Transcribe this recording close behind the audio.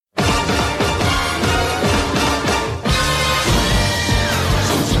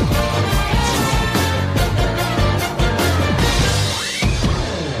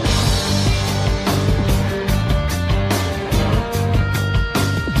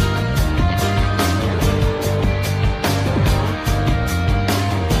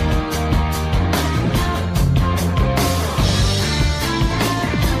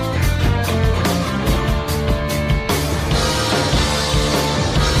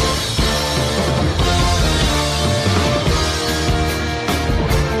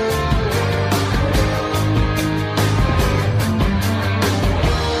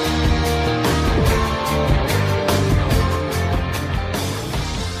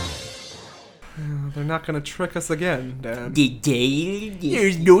They're not gonna trick us again, Dan.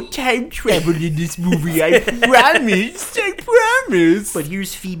 There's no time travel in this movie, I promise. But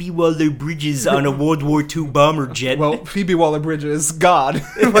here's Phoebe Waller-Bridges on a World War II bomber jet. Well, Phoebe Waller-Bridges, God.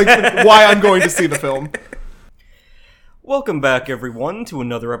 Why I'm going to see the film. Welcome back, everyone, to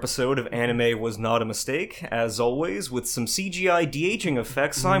another episode of Anime Was Not a Mistake. As always, with some CGI de-aging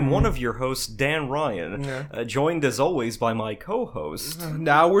effects, I'm one of your hosts, Dan Ryan, joined as always by my co-host.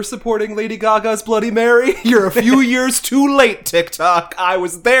 Now we're supporting Lady Gaga's Bloody Mary. You're a few years too late, TikTok. I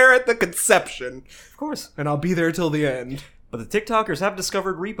was there at the conception. Of course. And I'll be there till the end. But the TikTokers have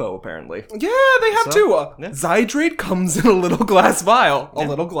discovered Repo, apparently. Yeah, they have too. Zydrate comes in a little glass vial. A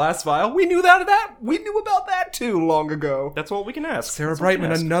little glass vial. We knew about that too long ago. That's all we can ask. Sarah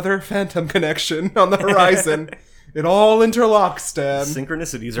Brightman, another Phantom connection on the horizon. It all interlocks, Dan.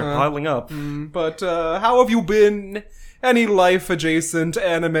 Synchronicities are piling up. But how have you been? Any life-adjacent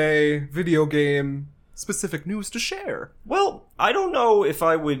anime, video game, specific news to share? Well, I don't know if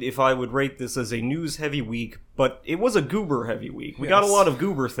I would rate this as a news-heavy week, but it was a goober-heavy week. We got a lot of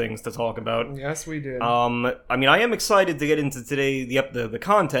goober things to talk about. Yes, we did. I mean, I am excited to get into the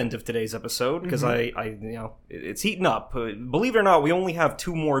content of today's episode, because it's heating up. Believe it or not, we only have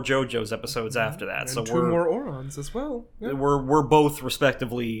 2 more JoJo's episodes after that, and so 2 more Orons as well. Yeah. We're both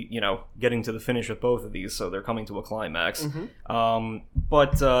respectively, getting to the finish with both of these, so they're coming to a climax.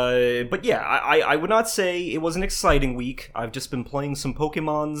 But yeah, I would not say it was an exciting week. I've just been playing some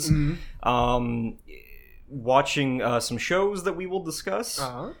Pokemons, watching some shows that we will discuss,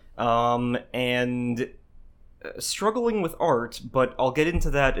 and struggling with art, but I'll get into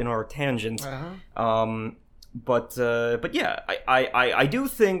that in our tangent. But yeah, I do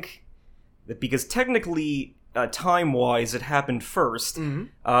think that because technically, time-wise, it happened first,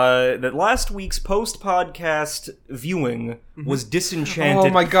 that last week's post-podcast viewing was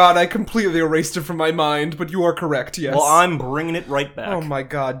Disenchanted. Oh my god, I completely erased it from my mind, but you are correct, yes. Well, I'm bringing it right back. Oh my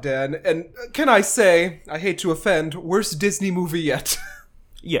god, Dan. And can I say, I hate to offend, worst Disney movie yet.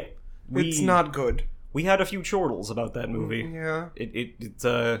 Yeah. It's not good. We had a few chortles about that movie. Yeah.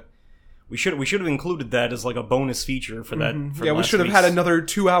 We should have included that as like a bonus feature for that. For we should have had another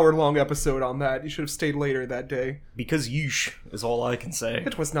 2-hour-long episode on that. You should have stayed later that day. Because yeesh is all I can say.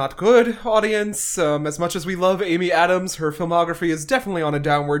 It was not good, audience. As much as we love Amy Adams, her filmography is definitely on a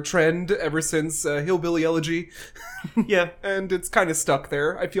downward trend ever since Hillbilly Elegy. Yeah. And it's kind of stuck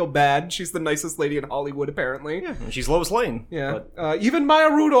there. I feel bad. She's the nicest lady in Hollywood, apparently. Yeah, and she's Lois Lane. Yeah. Even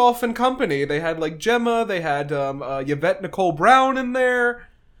Maya Rudolph and company. They had, like, Gemma. They had Yvette Nicole Brown in there.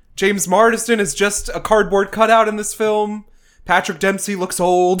 James Marsden is just a cardboard cutout in this film. Patrick Dempsey looks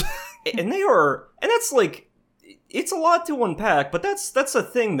old. And that's like, it's a lot to unpack, but that's a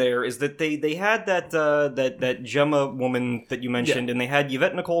thing there, is that they had that Gemma woman that you mentioned, and they had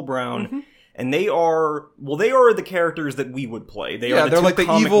Yvette Nicole Brown, and they are the characters that we would play. They're like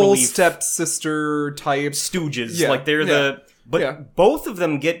the evil stepsister type stooges. Yeah, like they're both of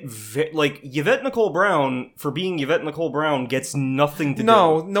them get Yvette Nicole Brown, for being Yvette Nicole Brown, gets nothing to do.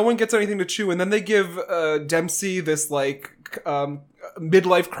 No one gets anything to chew, and then they give Dempsey this like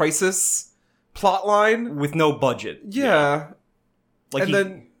midlife crisis plotline with no budget. Yeah.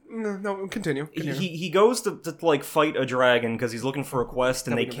 Continue. He goes to like fight a dragon because he's looking for a quest,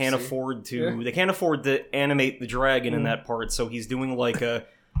 and they can't afford to animate the dragon in that part, so he's doing like a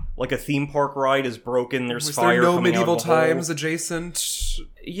theme park ride is broken. There's fire there no coming medieval out of the hole. times adjacent?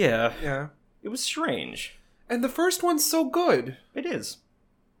 Yeah. It was strange. And the first one's so good. It is.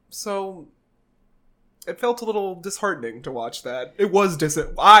 So it felt a little disheartening to watch that.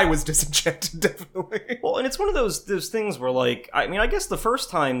 I was disenchanted, definitely. Well, and it's one of those things where, like, I mean, I guess the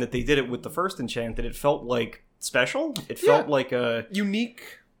first time that they did it with the first Enchanted, it felt like special. It felt like a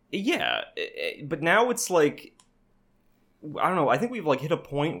unique. Yeah, but now it's like, I don't know, I think we've like hit a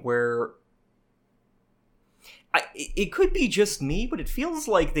point where it could be just me, but it feels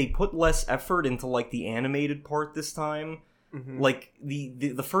like they put less effort into like the animated part this time. Like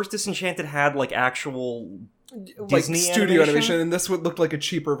the first Disenchanted had like actual Disney studio animation, and this would look like a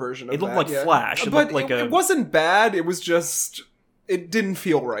cheaper version of it. It looked like Flash. It wasn't bad. It was just, it didn't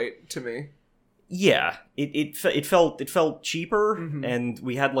feel right to me. Yeah, it felt cheaper, and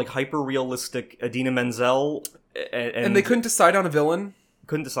we had like hyper realistic Idina Menzel, and they couldn't decide on a villain.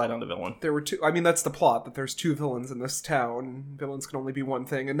 There were 2. I mean, that's the plot, that there's 2 villains in this town. Villains can only be one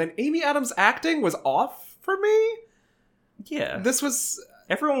thing. And then Amy Adams' acting was off for me. Yeah. This was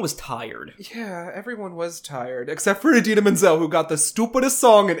Everyone was tired. Yeah, everyone was tired, except for Idina Menzel, who got the stupidest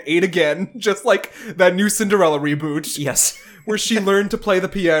song and ate again, just like that new Cinderella reboot. Yes. Where she learned to play the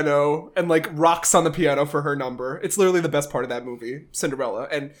piano and, like, rocks on the piano for her number. It's literally the best part of that movie, Cinderella.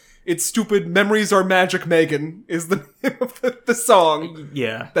 And it's stupid Memories Are Magic Megan is the name of the song.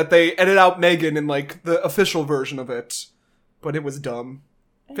 Yeah. That they edit out Megan in, like, the official version of it. But it was dumb.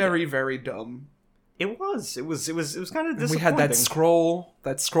 Very, very dumb. It was kind of disappointing. We had that scroll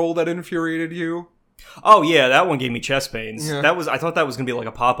that infuriated you. Oh yeah, that one gave me chest pains. Yeah. I thought that was gonna be like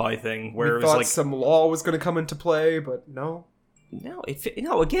a Popeye thing where it was like some law was gonna come into play, but no. No,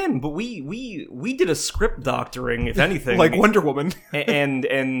 again, but we did a script doctoring, if anything, like Wonder Woman, and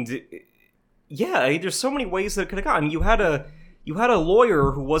yeah, there's so many ways that it could have gone. You had a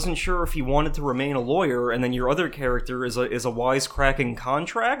lawyer who wasn't sure if he wanted to remain a lawyer, and then your other character is a wisecracking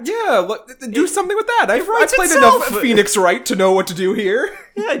contract. Yeah, do something with that. I played itself. enough Phoenix Wright to know what to do here.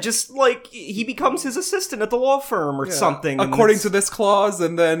 Yeah, just like he becomes his assistant at the law firm or something. According to this clause,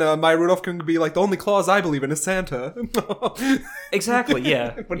 and then Maya Rudolph can be like, the only clause I believe in is Santa. Exactly,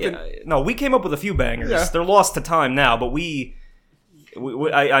 yeah. No, we came up with a few bangers. Yeah. They're lost to time now, but we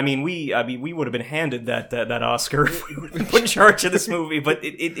would have been handed that Oscar if we would have been put in charge of this movie, but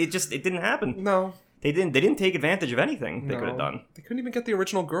it didn't happen. No. They didn't take advantage of anything they could have done. They couldn't even get the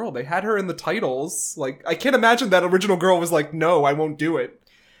original girl. They had her in the titles. Like, I can't imagine that original girl was like, no, I won't do it.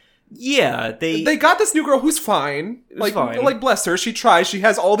 Yeah, they got this new girl who's fine. Like, bless her, she tries. She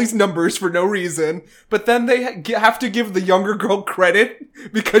has all these numbers for no reason. But then they have to give the younger girl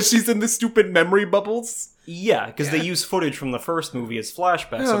credit because she's in the stupid memory bubbles. Yeah, because they use footage from the first movie as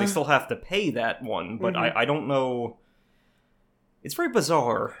flashback, so they still have to pay that one. But I don't know. It's very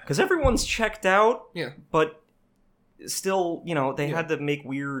bizarre because everyone's checked out. Yeah, but still, they had to make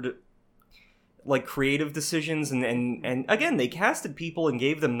weird, like, creative decisions, and again, they casted people and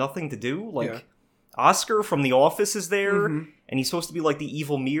gave them nothing to do. Like, Oscar from The Office is there, and he's supposed to be like the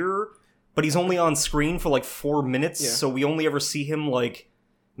evil mirror, but he's only on screen for like 4 minutes, so we only ever see him like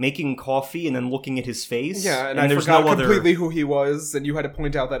making coffee and then looking at his face. Yeah, and I forgot completely who he was, and you had to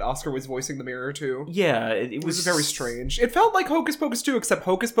point out that Oscar was voicing the mirror too. Yeah, it was very strange. It felt like Hocus Pocus 2, except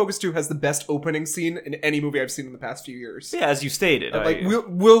Hocus Pocus 2 has the best opening scene in any movie I've seen in the past few years. Yeah, as you stated.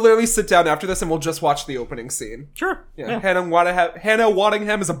 We'll literally sit down after this and we'll just watch the opening scene. Sure. Yeah. Hannah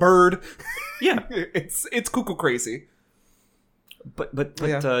Waddingham is a bird. Yeah. it's cuckoo crazy. But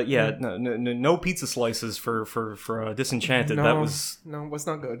no pizza slices for Disenchanted. No, that was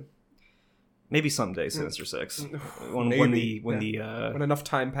not good. Maybe someday, Sinister Six, when enough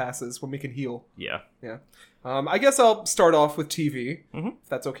time passes, when we can heal. Yeah. I guess I'll start off with TV, if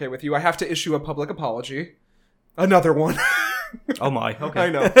that's okay with you. I have to issue a public apology. Another one. Oh my, okay.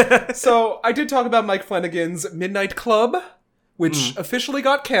 I know. So I did talk about Mike Flanagan's Midnight Club, which officially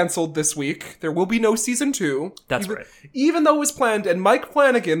got canceled this week. There will be no season 2. That's right. Even though it was planned, and Mike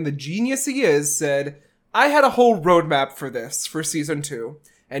Flanagan, the genius he is, said, I had a whole roadmap for this, for season 2.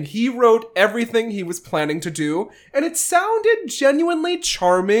 And he wrote everything he was planning to do, and it sounded genuinely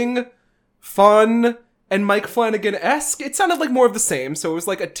charming, fun, and Mike Flanagan-esque. It sounded like more of the same, so it was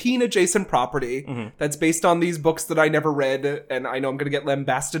like a teen-adjacent property that's based on these books that I never read, and I know I'm gonna get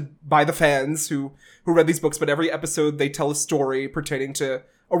lambasted by the fans who read these books, but every episode they tell a story pertaining to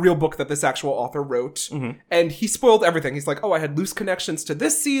a real book that this actual author wrote. And he spoiled everything. He's like, I had loose connections to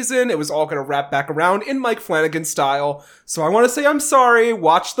this season. It was all going to wrap back around in Mike Flanagan style. So I want to say I'm sorry,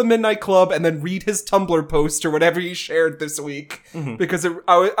 watch The Midnight Club, and then read his Tumblr post or whatever he shared this week. Because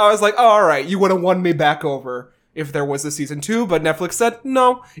I was like, all right, you would have won me back over if there was a season 2. But Netflix said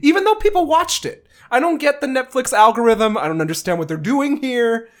no, even though people watched it. I don't get the Netflix algorithm. I don't understand what they're doing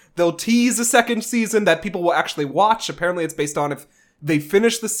here. They'll tease a second season that people will actually watch. Apparently it's based on if they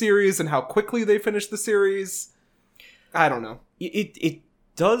finish the series and how quickly they finish the series. I don't know. It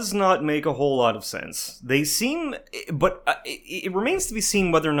does not make a whole lot of sense. They seem... But it remains to be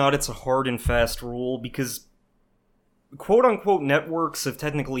seen whether or not it's a hard and fast rule, because quote-unquote networks have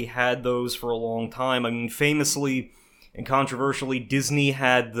technically had those for a long time. I mean, famously and controversially, Disney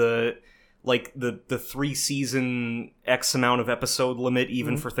had the 3-season X amount of episode limit,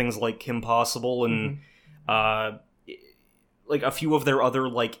 even for things like Kim Possible, and like a few of their other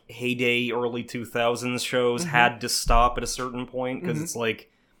like heyday early 2000s shows had to stop at a certain point because it's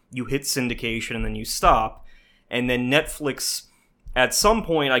like you hit syndication and then you stop. And then Netflix at some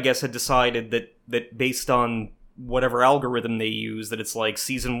point I guess had decided that based on whatever algorithm they use, that it's like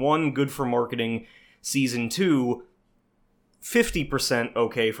season 1 good for marketing, season 2 50%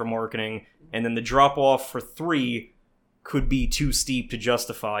 okay for marketing, and then the drop off for 3 could be too steep to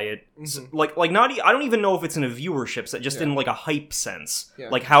justify it. Like not. I don't even know if it's in a viewership sense, just in like a hype sense. Yeah.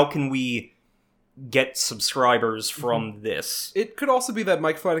 Like, how can we get subscribers from this? It could also be that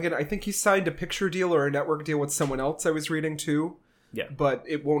Mike Flanagan, I think he signed a picture deal or a network deal with someone else I was reading too. Yeah. But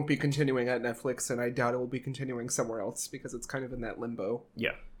it won't be continuing at Netflix, and I doubt it will be continuing somewhere else because it's kind of in that limbo.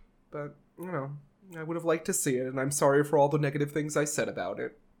 Yeah. But, you know, I would have liked to see it, and I'm sorry for all the negative things I said about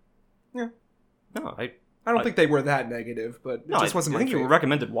it. Yeah. No, I don't think they were that negative, but it just wasn't I my think favorite. you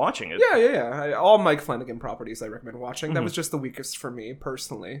recommended watching it. Yeah. All Mike Flanagan properties I recommend watching. That was just the weakest for me,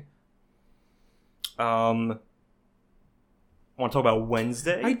 personally. Want to talk about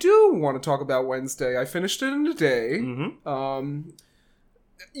Wednesday? I do want to talk about Wednesday. I finished it in a day. Mm-hmm.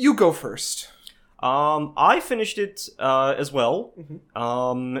 You go first. I finished it as well.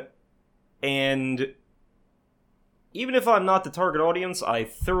 And even if I'm not the target audience, I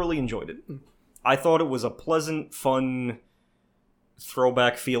thoroughly enjoyed it. I thought it was a pleasant, fun,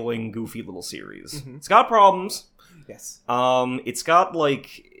 throwback feeling, goofy little series. It's got problems. Yes. It's got,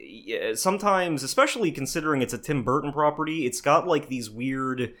 like, sometimes, especially considering it's a Tim Burton property, it's got, like, these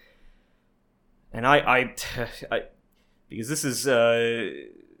weird... And I because this is,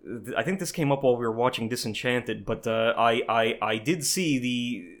 I think this came up while we were watching Disenchanted, but I did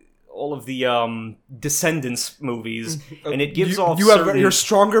see all of the Descendants movies, and it gives off you're a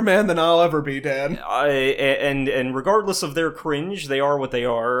stronger man than I'll ever be, Dan. And regardless of their cringe, they are what they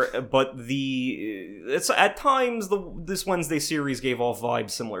are. But it's at times this Wednesday series gave off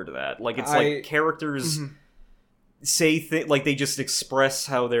vibes similar to that. Like, it's like characters say like they just express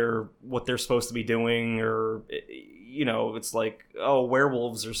what they're supposed to be doing, or you know, it's like, oh,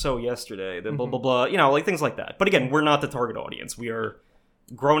 werewolves are so yesterday, then blah blah blah, you know, like things like that. But again, we're not the target audience. We are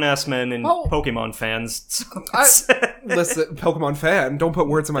grown-ass men and Pokemon fans. Listen, Pokemon fan, don't put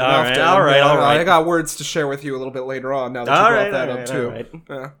words in my mouth, right, Dan. all right. I got words to share with you a little bit later on, now that you brought that up, too.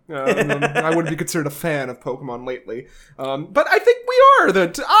 I wouldn't be considered a fan of Pokemon lately. But I think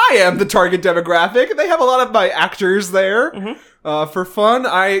I am the target demographic. They have a lot of my actors there. For fun,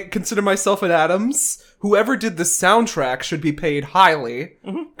 I consider myself an Addams. Whoever did the soundtrack should be paid highly,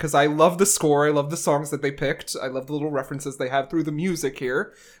 because I love the score, I love the songs that they picked, I love the little references they have through the music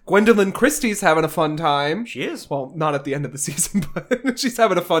here. Gwendolyn Christie's having a fun time. She is. Well, not at the end of the season, but she's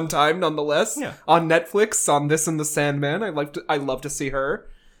having a fun time nonetheless. Yeah. On Netflix, on This and the Sandman, I love to see her.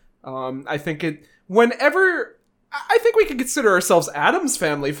 I think we can consider ourselves Addams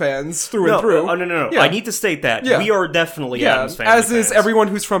Family fans through and through. No. Yeah. I need to state that. Yeah. We are definitely Addams Family as fans. is everyone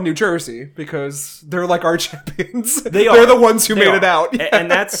who's from New Jersey, because they're like our champions. They're the ones who made it out. Yeah.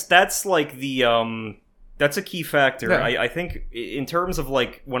 And that's like the... That's a key factor. Yeah. I think in terms of,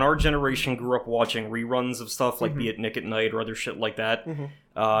 like, when our generation grew up watching reruns of stuff, like be it Nick at Night or other shit like that,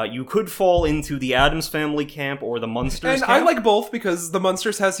 you could fall into the Addams Family camp or the Munsters camp. I like both, because the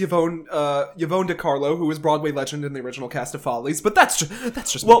Munsters has Yvonne DiCarlo, who was Broadway legend in the original cast of Follies, but that's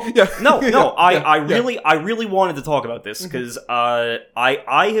just well, me. Yeah. No, I really wanted to talk about this, because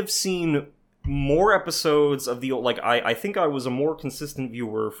I have seen more episodes of the old, like, I think I was a more consistent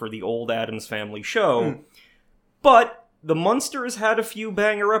viewer for the old Addams Family show, but the Munsters had a few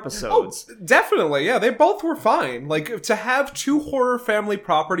banger episodes. Oh, definitely, yeah, they both were fine. Like, to have two horror family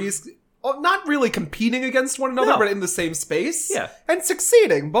properties, not really competing against one another, but in the same space, and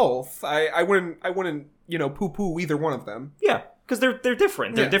succeeding both. I wouldn't, poo-poo either one of them. Yeah. Because they're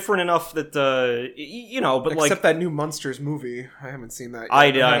different. They're different enough that, but except that new Munsters movie. I haven't seen that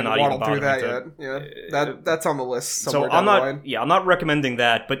yet. I'm not even through that bothering yet. Yeah, that's on the list somewhere so I'm down not, the line. Yeah, I'm not recommending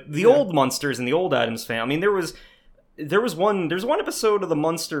that, but the old Munsters and the old Addams Family, I mean, there's one episode of the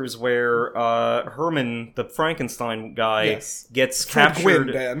Munsters where Herman, the Frankenstein guy, gets captured.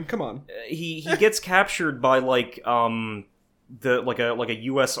 Gwyn, Dan, come on. He gets captured by, like, like a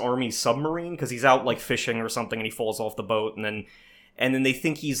U.S. Army submarine, because he's out, like, fishing or something, and he falls off the boat, and then they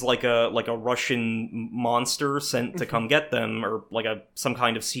think he's like a Russian monster sent to come get them, or like some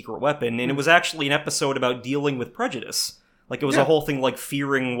kind of secret weapon, and it was actually an episode about dealing with prejudice. Like, it was a whole thing, like,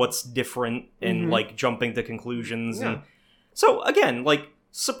 fearing what's different and like jumping to conclusions. And so again, like,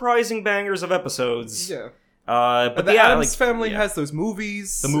 surprising bangers of episodes. Yeah. But the Addams Family has those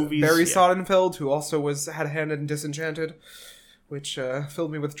movies. The movies, Barry Sonnenfeld, who also had a hand in Disenchanted, which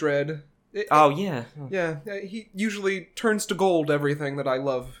filled me with dread. Yeah, he usually turns to gold everything that I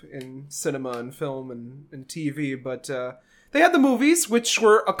love in cinema and film and TV, but they had the movies, which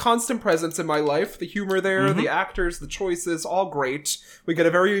were a constant presence in my life. The humor there, the actors, the choices, all great. We get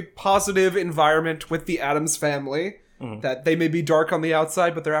a very positive environment with the Addams Family, that they may be dark on the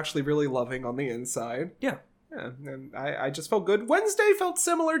outside, but they're actually really loving on the inside. Yeah, and I just felt good. Wednesday felt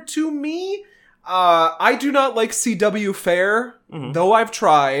similar to me. I do not like CW fare, though I've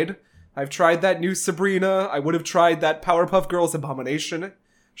tried. I've tried that new Sabrina. I would have tried that Powerpuff Girls Abomination.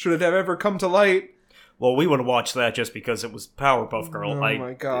 Should it have ever come to light. Well, we would have watched that just because it was Powerpuff Girl. Oh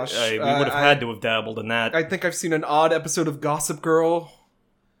my gosh. We would have had to have dabbled in that. I think I've seen an odd episode of Gossip Girl.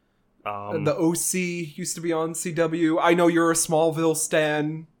 The OC used to be on CW. I know you're a Smallville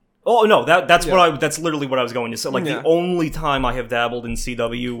stan. Oh no, that's literally what I was going to say. Like the only time I have dabbled in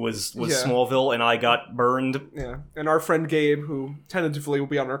CW was Smallville, and I got burned. Yeah, and our friend Gabe, who tentatively will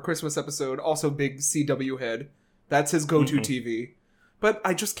be on our Christmas episode, also big CW head. That's his go-to TV. But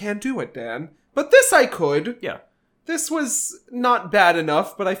I just can't do it, Dan. But this I could. Yeah. This was not bad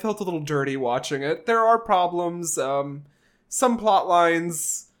enough, but I felt a little dirty watching it. There are problems. Some plot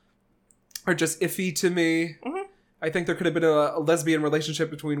lines are just iffy to me. I think there could have been a lesbian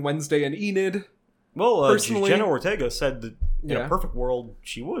relationship between Wednesday and Enid. Well, personally, Jenna Ortega said that in a perfect world,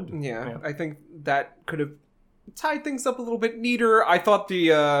 she would. Yeah, I think that could have tied things up a little bit neater. I thought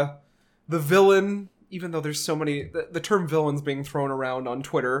the villain, even though there's so many... The term villain's being thrown around on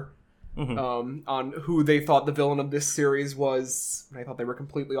Twitter on who they thought the villain of this series was. And I thought they were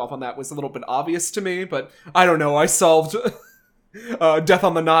completely off on that. Was a little bit obvious to me, but I don't know. I solved... Death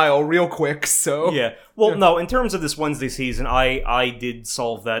on the Nile real quick, so... Yeah. Well, no, in terms of this Wednesday season, I did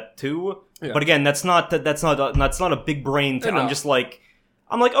solve that too. Yeah. But again, that's not a big brain thing. I'm just like...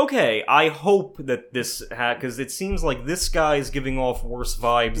 I'm like, okay, I hope that this... Because it seems like this guy is giving off worse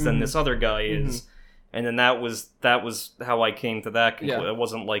vibes than this other guy is. And then that was how I came to that conclusion. It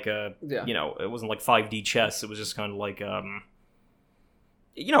wasn't like it wasn't like 5D chess. It was just kind of like, I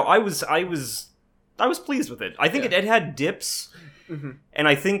was pleased with it. I think it had dips, and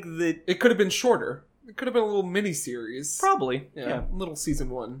I think that... It could have been shorter. It could have been a little mini-series. Probably, Little season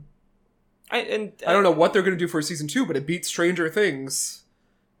 1. I don't know what they're going to do for season 2, but it beat Stranger Things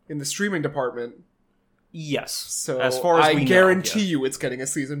in the streaming department. Yes. So as far as I guarantee you it's getting a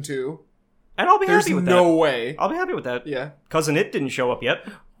season 2. And I'll be happy with that. There's no way. I'll be happy with that. Yeah. Cousin It didn't show up yet.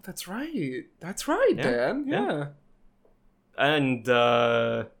 That's right. That's right, Dan. Yeah. And,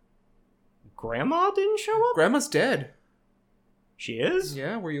 Grandma didn't show up? Grandma's dead. She is?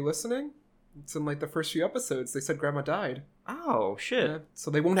 Yeah, were you listening? It's in, like, the first few episodes. They said Grandma died. Oh, shit. Yeah,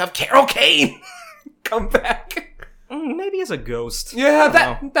 so they won't have Carol Kane come back. Maybe as a ghost. Yeah,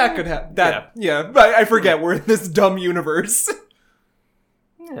 that could happen. I forget. We're in this dumb universe.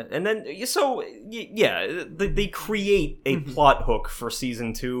 Yeah, and then, so, they create a plot hook for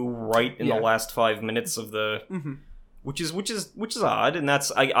season 2 right in the last 5 minutes of the... Which is odd, and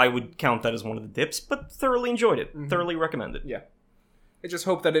that's I would count that as one of the dips, but thoroughly enjoyed it. Thoroughly recommend it. Yeah. I just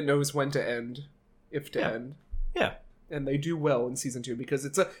hope that it knows when to end, if to end. Yeah. And they do well in season 2 because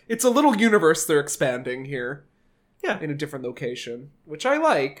it's a little universe they're expanding here. Yeah. In a different location, which I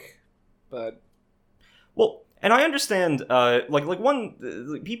like, but well, and I understand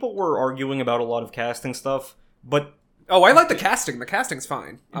people were arguing about a lot of casting stuff, but I like the casting. The casting's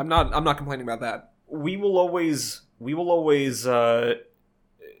fine. I'm not complaining about that. We will always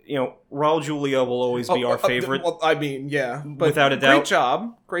Raul Julia will always be our favorite. Well, I mean, yeah, but without a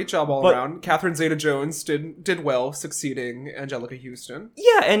doubt. Great job all around. Catherine Zeta-Jones did well, succeeding Angelica Houston.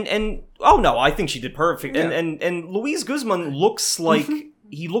 Yeah, and oh no, I think she did perfect. Yeah. And Luis Guzman looks like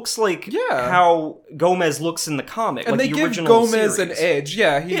he looks like how Gomez looks in the comic, and like they the give original Gomez series. an edge.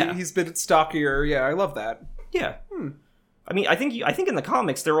 Yeah, he's been stockier. Yeah, I love that. Yeah. I mean, I think in the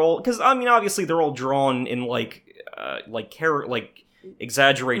comics they're all, because I mean, obviously they're all drawn in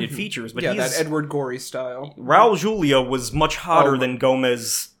exaggerated features, but that Edward Gorey style. Raul Julia was much hotter than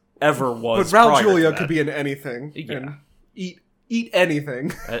Gomez ever was. But Raul Julia could be in anything. And eat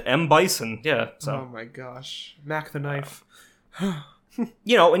anything. M. Bison, yeah. So. Oh my gosh, Mac the Knife. And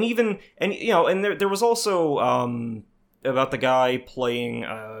there was also about the guy playing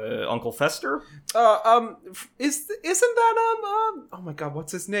Uncle Fester. Isn't that oh my god,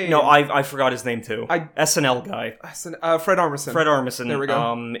 what's his name? No, I forgot his name too. SNL guy. Fred Armisen. Fred Armisen. There we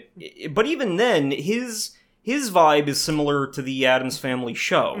go. But even then, his vibe is similar to the Addams Family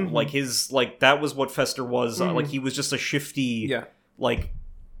show. That was what Fester was. He was just a shifty, like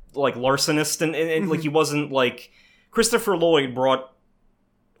larcenist, and like he wasn't like Christopher Lloyd brought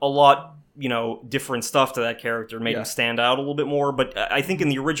a lot. Different stuff to that character, made him stand out a little bit more, but I think in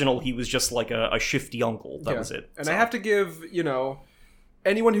the original he was just like a shifty uncle. That was it. And I have to give,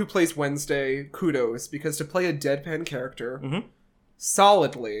 anyone who plays Wednesday kudos, because to play a deadpan character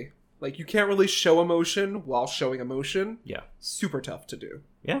solidly, like you can't really show emotion while showing emotion. Yeah. Super tough to do.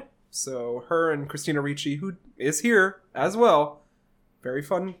 Yeah. So her and Christina Ricci, who is here as well, very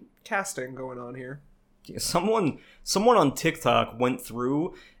fun casting going on here. Someone on TikTok went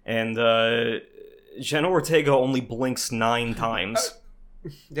through and Jenna Ortega only blinks 9 times.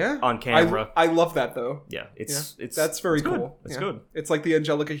 Yeah, on camera. I love that though. Yeah, it's that's very good. cool. It's Yeah. good. It's like the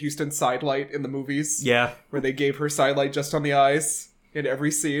Angelica Houston sidelight in the movies. Yeah, where they gave her sidelight just on the eyes in every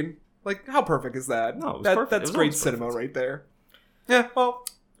scene. Like, how perfect is that? No, it was that perfect. That's It was great always cinema perfect. right there. Yeah, well,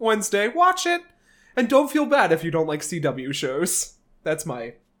 Wednesday, watch it, and don't feel bad if you don't like CW shows. That's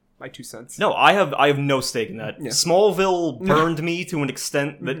my 2 cents. no, I have no stake in that. Yeah. Smallville burned me to an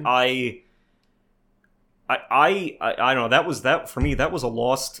extent that I don't know. That for me. That was a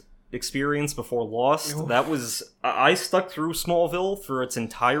lost experience before Lost. Oh. That was I stuck through Smallville through its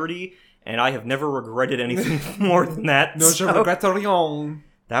entirety, and I have never regretted anything more than that. No, je regrette rien.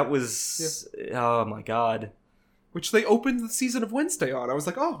 That was oh my god. Which they opened the season of Wednesday on. I was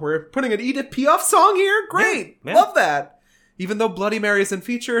like, oh, we're putting an Edith Piaf song here? Great! Yeah. Love that! Even though Bloody Mary isn't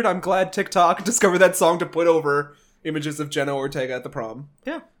featured, I'm glad TikTok discovered that song to put over images of Jenna Ortega at the prom.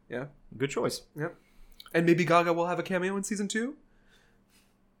 Yeah, Yeah. good choice. Yep. And maybe Gaga will have a cameo in season 2?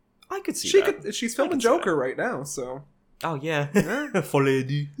 I could see that. She's filming Joker right now, so... Oh yeah, for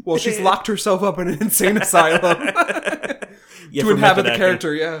lady. Well, she's locked herself up in an insane asylum Yeah, to for inhabit method the acting.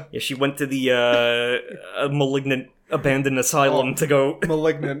 character, yeah. Yeah, she went to the malignant abandoned asylum to go.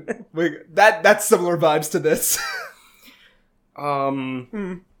 Malignant. That's similar vibes to this.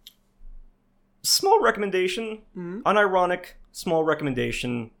 Small recommendation, unironic small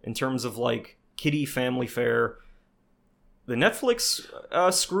recommendation in terms of like kiddie family fare. The Netflix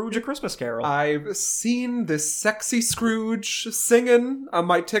Scrooge: A Christmas Carol. I've seen this sexy Scrooge singing on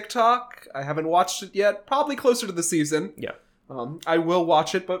my TikTok. I haven't watched it yet. Probably closer to the season. Yeah, I will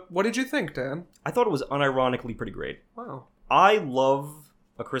watch it, but what did you think, Dan? I thought it was unironically pretty great. Wow. I love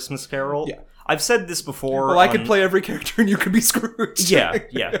A Christmas Carol. Yeah. I've said this before. Well, I could play every character and you could be Scrooge. Yeah.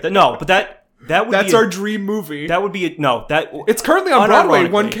 No, but that would That's be our dream movie. that would be It's currently on Broadway,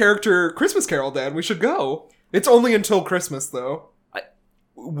 unironically. one character Christmas Carol, Dan. We should go. It's only until Christmas, though.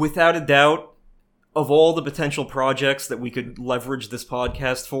 Without a doubt, of all the potential projects that we could leverage this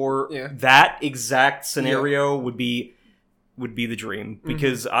podcast for, Yeah. that exact scenario would be the dream.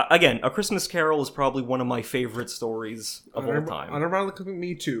 Because again, A Christmas Carol is probably one of my favorite stories of all time. Unironically,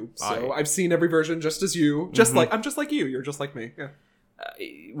 me too. So I've seen every version just as you. I'm just like you. You're just like me. Yeah.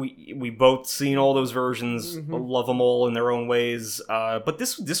 We both seen all those versions, love them all in their own ways. But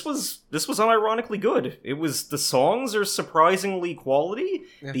this was unironically good. It was, the songs are surprisingly quality.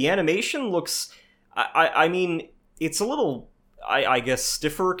 Yeah. The animation looks, I mean, it's a little, I guess,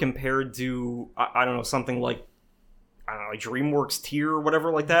 stiffer compared to I don't know, something like, I don't know, like DreamWorks Tier or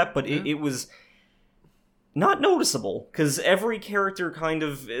whatever like that. But it was not noticeable, because every character kind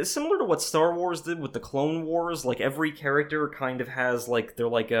of is similar to what Star Wars did with the Clone Wars. Like, every character kind of has, like, they're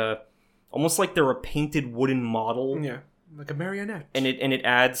like almost like they're a painted wooden model. Yeah. Like a marionette. And it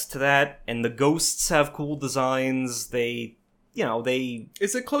adds to that. And the ghosts have cool designs. They.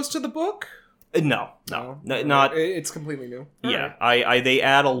 Is it close to the book? No, not. It's completely new. Yeah, they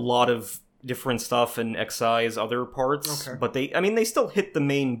add a lot of different stuff and excise other parts. Okay. But they still hit the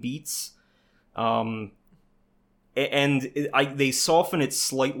main beats. And they soften it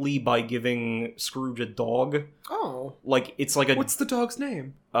slightly by giving Scrooge a dog. Oh. Like, it's like a... What's the dog's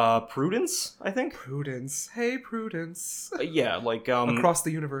name? Prudence, I think? Prudence. Hey, Prudence. Yeah, like... Across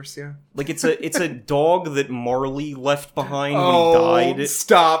the universe, yeah. Like, it's a dog that Marley left behind Oh, when he died.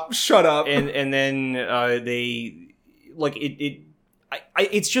 stop. Shut up. And then they... Like,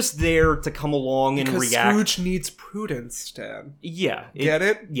 it's just there to come along and because react. Scrooge needs Prudence, Stan. Yeah. Get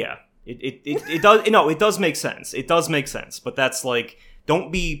it? Yeah. It does. No, it does make sense. It does make sense. But that's like,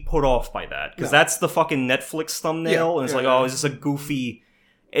 don't be put off by that, because that's the fucking Netflix thumbnail, and it's like, oh, is this a goofy?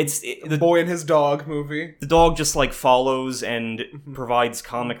 The Boy and His Dog movie. The dog just like follows and provides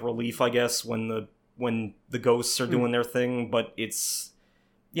comic relief, I guess, when the ghosts are doing their thing. But it's,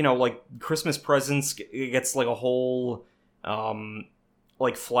 like Christmas Presents gets like a whole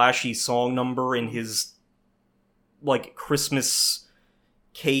like flashy song number in his like Christmas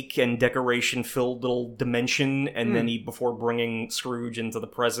cake and decoration filled little dimension, and then before bringing Scrooge into the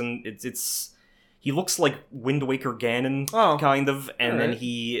present, it's he looks like Wind Waker Ganon, kind of, and then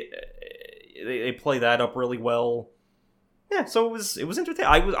they play that up really well. Yeah, so it was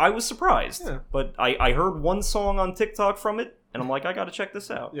entertaining. I was surprised, but I heard one song on TikTok from it, and I'm like, I gotta check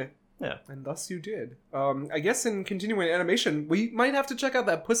this out. Yeah, and thus you did. I guess in continuing animation, we might have to check out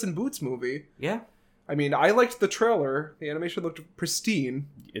that Puss in Boots movie. Yeah. I mean, I liked the trailer. The animation looked pristine.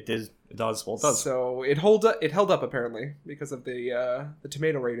 It does. Well, it does. So it held up apparently because of the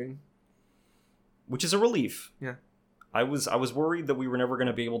tomato rating, which is a relief. Yeah. I was worried that we were never going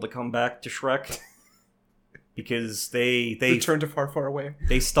to be able to come back to Shrek. because they Return to Far, Far Away.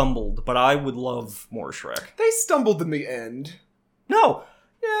 they stumbled, but I would love more Shrek. They stumbled in the end. No,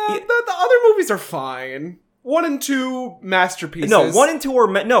 Yeah, the other movies are fine. 1 and 2 masterpieces. no, 1 and 2 are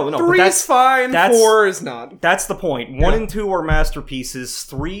no. 3 But is fine. 4 is not. That's the point. 1 and 2 are masterpieces.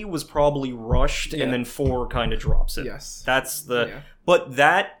 3 was probably rushed, and then 4 kind of drops it. Yes. That's the. But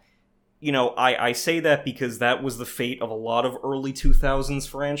that, I say that because that was the fate of a lot of early 2000s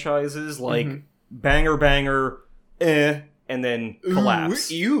franchises, like banger, and then collapse.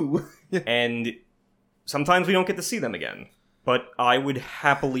 Ew. And sometimes we don't get to see them again. But I would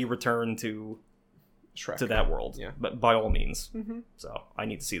happily return to Shrek. to that world, but by all means. So I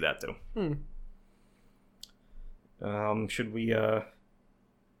need to see that too. Should we talk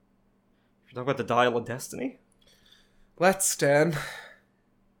about the Dial of Destiny? Let's, Dan.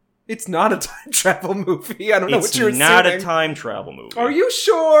 It's not a time travel movie. I don't know what you're saying. It's not a time travel movie. Are you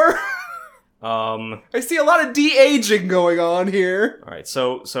sure? I see a lot of de-aging going on here. All right,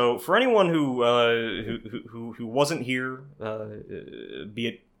 so for anyone who wasn't here, be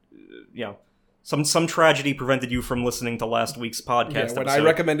it some tragedy prevented you from listening to last week's podcast. When I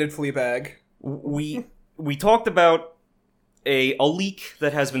recommended Fleabag, we talked about a leak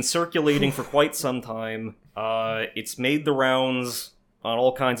that has been circulating for quite some time. It's made the rounds on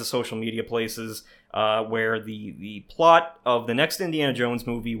all kinds of social media places, where the plot of the next Indiana Jones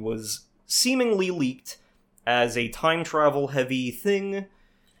movie was seemingly leaked as a time travel heavy thing,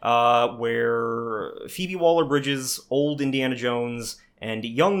 where Phoebe Waller-Bridges, old Indiana Jones, and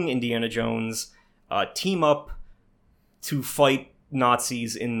young Indiana Jones team up to fight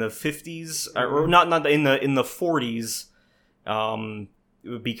Nazis in the 50s, or not in the 40s,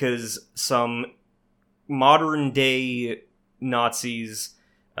 because some modern day Nazis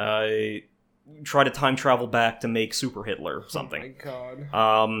try to time travel back to make Super Hitler or something. Oh my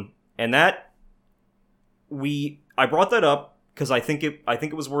god. And that I brought that up because I think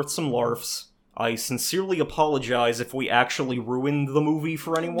it was worth some larfs. I sincerely apologize if we actually ruined the movie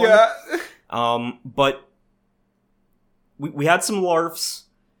for anyone. Yeah. But we had some larfs.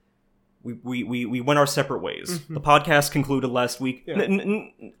 We went our separate ways. The podcast concluded last week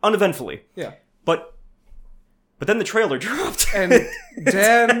uneventfully. Yeah. But then the trailer dropped. And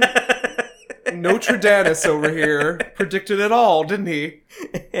Dan Notre Dame over here predicted it all, didn't he?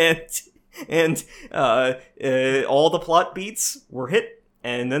 And all the plot beats were hit,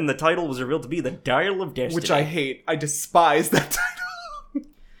 and then the title was revealed to be The Dial of Destiny. Which I hate. I despise that title.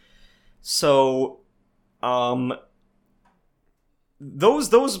 So,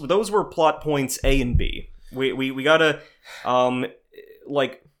 those were plot points A and B. We gotta,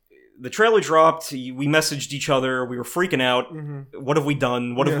 the trailer dropped, we messaged each other, we were freaking out. What have we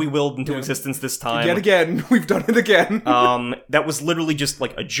done? What have we willed into existence this time? Yet again, we've done it again. That was literally just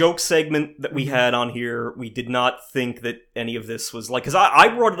like a joke segment that we had on here. We did not think that any of this was because I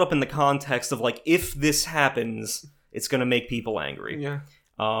brought it up in the context of if this happens, it's gonna make people angry. Yeah.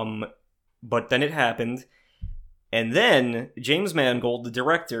 But then it happened. And then James Mangold, the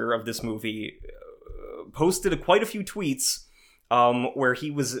director of this movie, posted quite a few tweets where he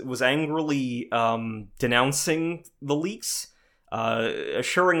was angrily denouncing the leaks,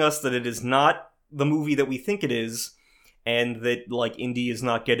 assuring us that it is not the movie that we think it is, and that Indy is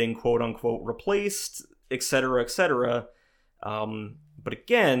not getting quote unquote replaced, etc., etc. But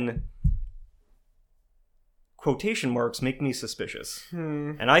again, quotation marks make me suspicious,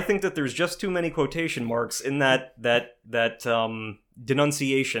 and I think that there's just too many quotation marks in that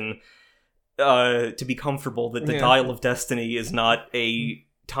denunciation. To be comfortable that the Dial of Destiny is not a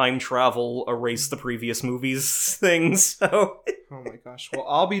time travel erase the previous movies thing, so... Oh my gosh. Well,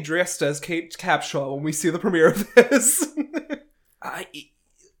 I'll be dressed as Kate Capshaw when we see the premiere of this. I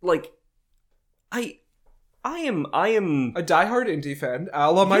am a diehard indie fan,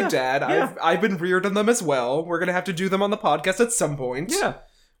 a la my dad. Yeah. I've been reared on them as well. We're gonna have to do them on the podcast at some point. Yeah.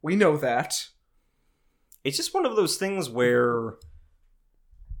 We know that. It's just one of those things where...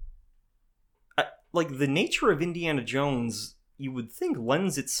 the nature of Indiana Jones, you would think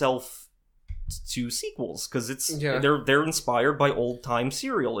lends itself to sequels, because they're inspired by old-time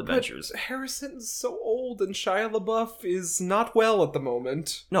serial adventures. But Harrison's so old, and Shia LaBeouf is not well at the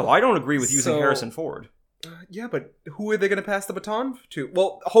moment. No, I don't agree with using Harrison Ford. Yeah, but who are they going to pass the baton to?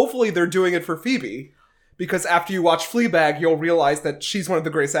 Well, hopefully they're doing it for Phoebe, because after you watch Fleabag, you'll realize that she's one of the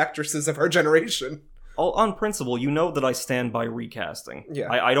greatest actresses of our generation. On principle, you know that I stand by recasting. Yeah.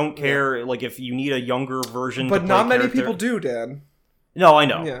 I don't care, if you need a younger version but to play not many character. people do, Dan. No, I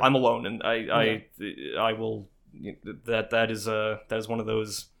know. Yeah. I'm alone, and I will... That is one of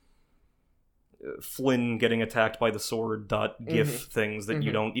those... Flynn getting attacked by the sword .gif things that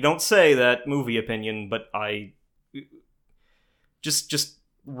you don't say that movie opinion, but I just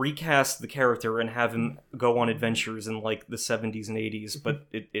recast the character and have him go on adventures in like the 70s and 80s, but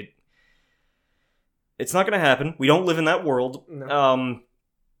it's not going to happen. We don't live in that world. No.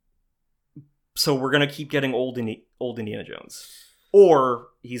 So we're going to keep getting old Indiana Jones, or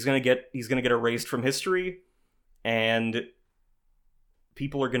he's going to get erased from history, and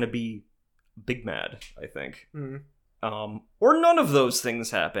people are going to be big mad, I think. Or none of those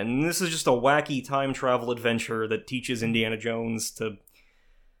things happen. This is just a wacky time travel adventure that teaches Indiana Jones that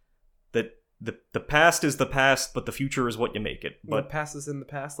the past is the past, but the future is what you make it. But the past is in the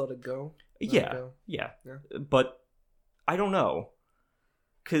past, let it go. Yeah. But I don't know,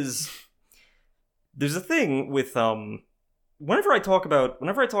 because there's a thing with whenever I talk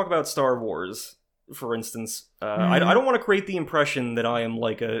about Star Wars, for instance, I don't want to create the impression that I am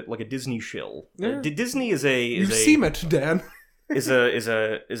like a Disney shill. Disney is you seem it, Dan. is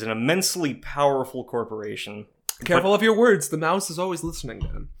an immensely powerful corporation. Careful of your words. The mouse is always listening,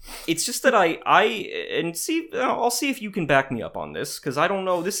 Dan. It's just that I'll see if you can back me up on this, because I don't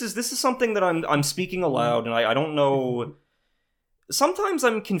know. This is something that I'm speaking aloud, and I don't know. Sometimes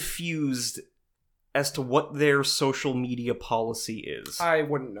I'm confused as to what their social media policy is. I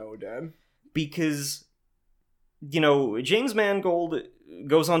wouldn't know, Dan. Because, James Mangold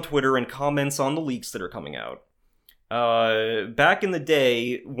goes on Twitter and comments on the leaks that are coming out. Back in the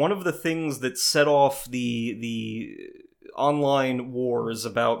day, one of the things that set off the online wars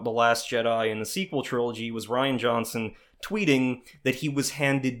about The Last Jedi and the sequel trilogy was Rian Johnson tweeting that he was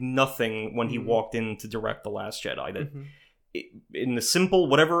handed nothing when he walked in to direct The Last Jedi. That in the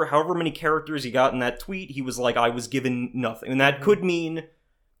simple, however many characters he got in that tweet, he was like, I was given nothing. And that could mean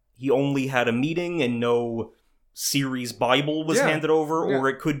he only had a meeting and no series Bible was handed over, or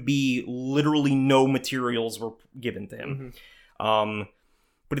it could be literally no materials were given to him.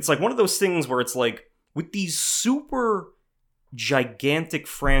 But it's like one of those things where it's like, with these super gigantic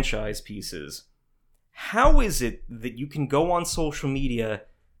franchise pieces, how is it that you can go on social media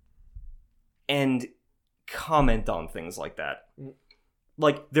and comment on things like that?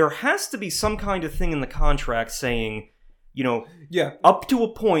 Like, there has to be some kind of thing in the contract saying, up to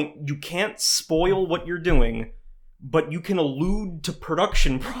a point, you can't spoil what you're doing, but you can allude to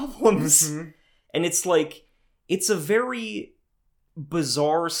production problems. And it's like, it's a very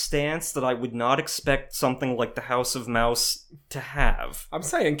bizarre stance that I would not expect something like the House of Mouse to have. I'm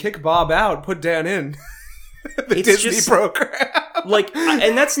saying kick Bob out, put Dan in. The Disney program. Like,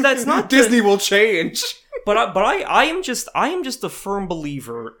 and that's not Disney will change. But I am just a firm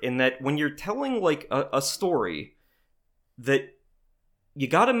believer in that when you're telling like a story, that you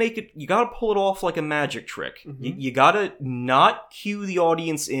gotta pull it off like a magic trick. You gotta not cue the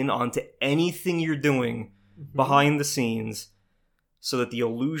audience in onto anything you're doing behind the scenes, so that the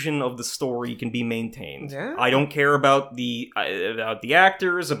illusion of the story can be maintained. I don't care about the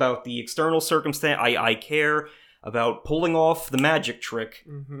actors, about the external circumstance. I care about pulling off the magic trick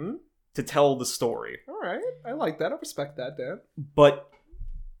to tell the story. All right, I like that. I respect that, Dan. But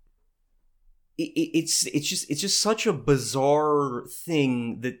it's just such a bizarre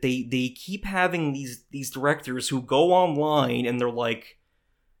thing that they keep having these directors who go online and they're like,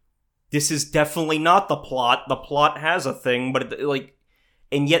 this is definitely not the plot. The plot has a thing, but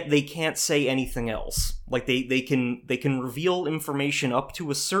and yet they can't say anything else. Like they can reveal information up to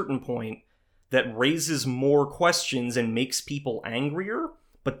a certain point that raises more questions and makes people angrier,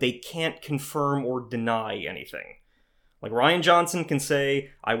 but they can't confirm or deny anything. Like, Rian Johnson can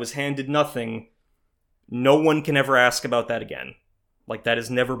say, I was handed nothing. No one can ever ask about that again. Like, that has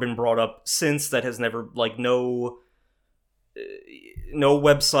never been brought up since. That has never, like, no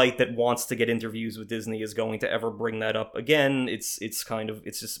website that wants to get interviews with Disney is going to ever bring that up again. It's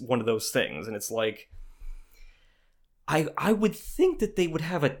just one of those things. And it's like, I would think that they would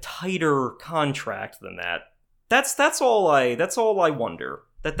have a tighter contract than that. That's all I wonder.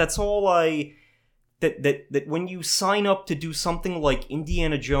 That's all that when you sign up to do something like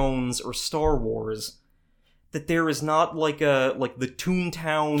Indiana Jones or Star Wars, that there is not like the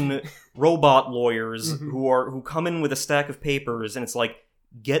Toontown robot lawyers who come in with a stack of papers and it's like,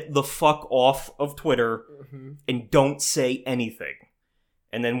 get the fuck off of Twitter and don't say anything.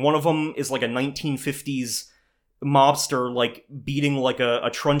 And then one of them is like a 1950s mobster like beating like a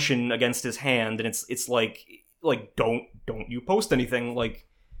truncheon against his hand, and it's like don't you post anything, like,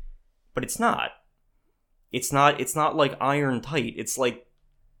 but it's not like iron tight. It's like,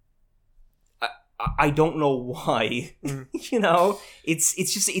 I don't know why. It's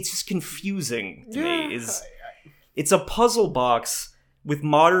just confusing to me. It's a puzzle box with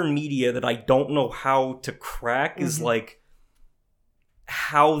modern media that I don't know how to crack is like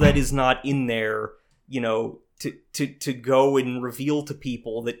how that is not in there, you know, to go and reveal to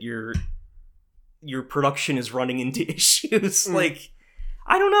people that your production is running into issues. Like,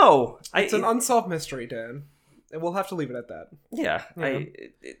 I don't know. It's an unsolved mystery, Dan. And we'll have to leave it at that. Yeah.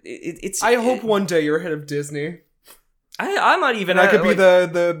 I hope one day you're head of Disney. I'm not even. I could be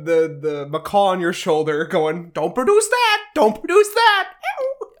the macaw on your shoulder, going, "Don't produce that! Don't produce that!"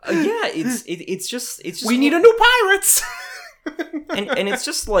 Yeah, it's just we need a new Pirates. and it's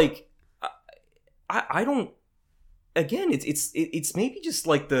just like I don't. Again, it's maybe just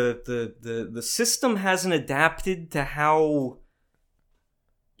like the system hasn't adapted to how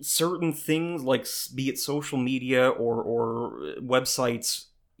certain things, like be it social media or websites,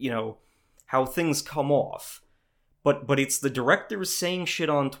 you know, how things come off. But it's the directors saying shit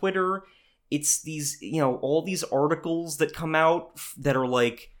on Twitter. It's these, you know, all these articles that come out that are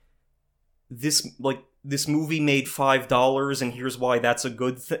like this movie made $5 and here's why that's a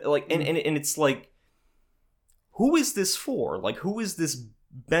good thing. Like, and it's like, who is this for? Like, who is this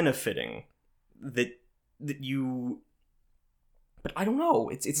benefiting? That you. But I don't know.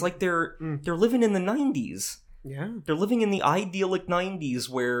 It's like they're living in the 90s. Yeah, they're living in the idyllic 90s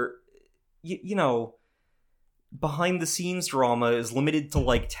where you know, behind the scenes drama is limited to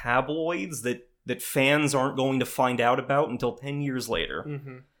like tabloids that fans aren't going to find out about until 10 years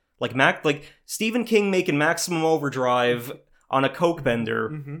later. Like Stephen King making Maximum Overdrive on a coke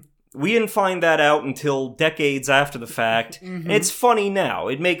bender. We didn't find that out until decades after the fact. It's funny now.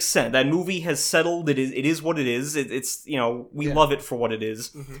 It makes sense. That movie has settled. It is what it is. It's, you know, we love it for what it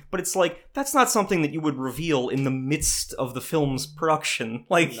is. But it's like, that's not something that you would reveal in the midst of the film's production.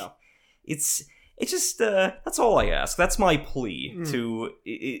 Like, no. It's just, that's all I ask. That's my plea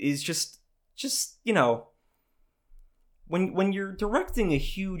is just, you know, when you're directing a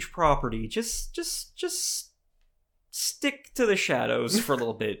huge property, just stick to the shadows for a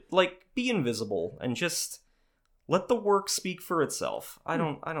little bit. Like, be invisible and just let the work speak for itself. I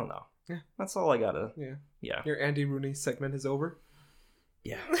don't know. Yeah. That's all I gotta. Yeah. Your Andy Rooney segment is over.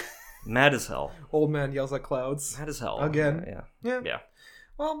 Yeah. Mad as hell. Old man yells at clouds. Mad as hell. Again. Yeah.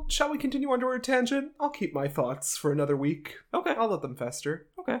 Well, shall we continue on to our tangent? I'll keep my thoughts for another week. Okay. I'll let them fester.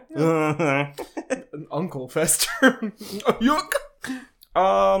 Okay. Uncle fester. Yuck.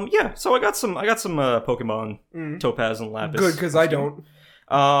 Yeah, so I got some Pokemon Topaz and Lapis. Good, because I don't.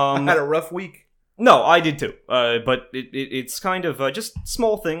 I had a rough week. No, I did too. But it's kind of just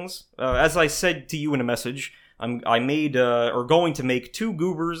small things. As I said to you in a message, I made or going to make 2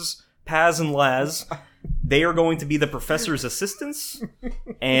 Goobers, Paz and Laz. They are going to be the professor's assistants,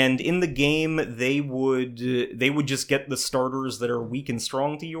 and in the game they would just get the starters that are weak and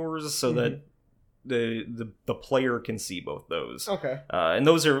strong to yours, so that the player can see both those. Okay. And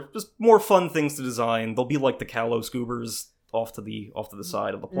those are just more fun things to design. They'll be like the Kalos Goobers off to the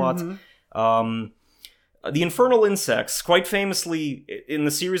side of the plot. The Infernal Insects, quite famously, in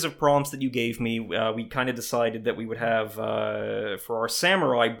the series of prompts that you gave me, we kind of decided that we would have, for our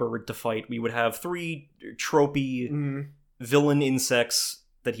samurai bird to fight, we would have 3 tropey villain insects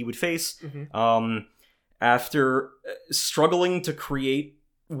that he would face. After struggling to create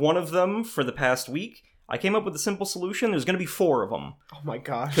one of them for the past week, I came up with a simple solution. There's going to be 4 of them. Oh my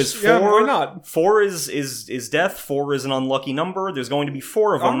gosh. Because 4, why not? 4 is death, 4 is an unlucky number. There's going to be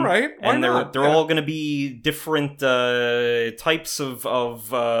 4 of them. All right, why and not? they're all going to be different types of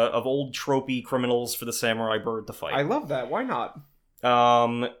old tropey criminals for the samurai bird to fight. I love that. Why not?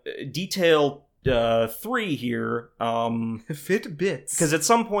 Detail 3 here. Fit bits. Because at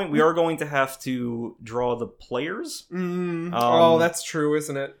some point we are going to have to draw the players. That's true,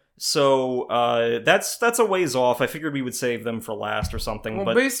 isn't it? So that's a ways off. I figured we would save them for last or something. Well,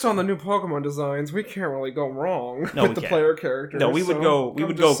 but based on the new Pokemon designs, we can't really go wrong with the player characters. No, we would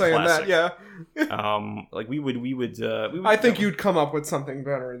go classic. That, yeah. Like we would. I think you'd come up with something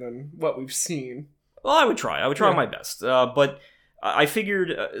better than what we've seen. Well, I would try. My best. But I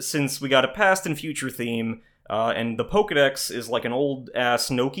figured since we got a past and future theme, and the Pokedex is like an old ass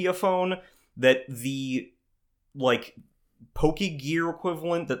Nokia phone, that the like Pokegear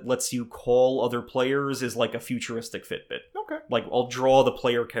equivalent that lets you call other players is like a futuristic Fitbit. Okay. Like, I'll draw the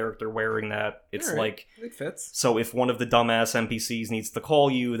player character wearing that. It's right. like... It fits. So if one of the dumbass NPCs needs to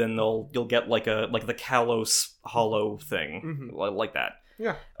call you, then you'll get like the Kalos hollow thing. Like that.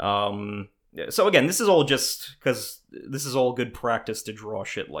 Yeah. So again, this is all just... because this is all good practice to draw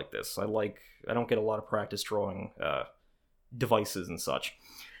shit like this. I don't get a lot of practice drawing devices and such.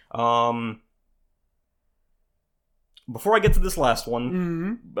 Before I get to this last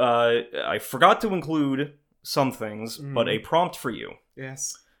one, I forgot to include some things, but a prompt for you.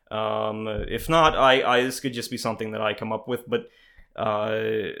 Yes. If not, I this could just be something that I come up with, but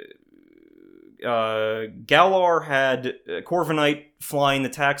Galar had Corviknight flying the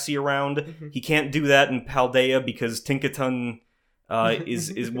taxi around. Mm-hmm. He can't do that in Paldea because Tinkaton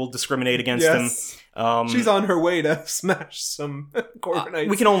is will discriminate against him. She's on her way to smash some Corviknights.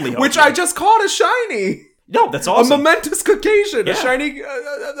 We can only hope. Which I just caught a shiny! No, that's awesome. A momentous Caucasian! Yeah. A shiny...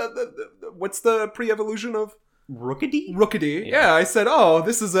 what's the pre-evolution of? Rookidee? Rookidee. Yeah, I said, oh,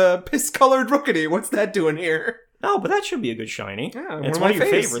 this is a piss-colored Rookidee. What's that doing here? No, but that should be a good shiny. Yeah, it's one of your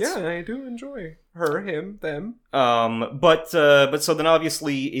faves. favorites. Yeah, I do enjoy her, him, them. But so then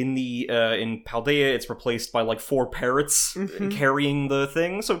obviously in Paldea it's replaced by like 4 parrots carrying the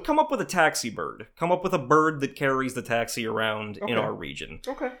thing. So come up with a taxi bird. Come up with a bird that carries the taxi around in our region.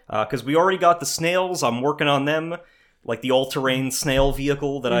 Okay. Because we already got the snails. I'm working on them. Like the all-terrain snail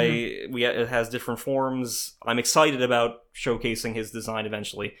vehicle that it has different forms. I'm excited about showcasing his design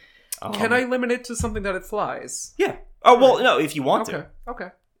eventually. Can I limit it to something that it flies? Yeah. Oh well, no. If you want to. Okay.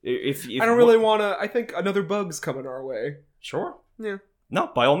 If I don't really want to. I think another bug's coming our way. Sure. Yeah. No,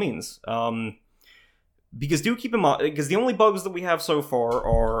 by all means. Because do keep in mind, because the only bugs that we have so far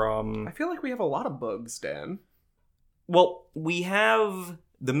are. I feel like we have a lot of bugs, Dan. Well, we have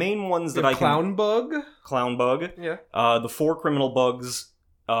the main ones that Clown bug. Clown bug. Yeah. The 4 criminal bugs.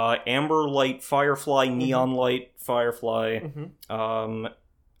 Amber light, firefly, neon light, firefly.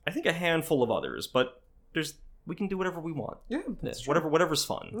 I think a handful of others, but we can do whatever we want. Yeah, whatever's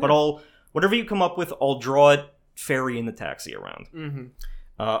fun. Yeah. But whatever you come up with, I'll draw it, ferry in the taxi around.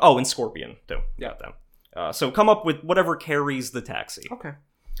 And Scorpion too. Yeah, them. So come up with whatever carries the taxi. Okay.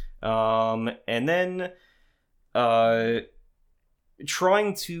 And then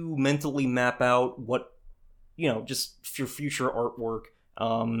trying to mentally map out what just for future artwork.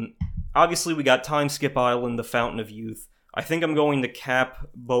 Obviously, we got Time Skip Island, the Fountain of Youth. I think I'm going to cap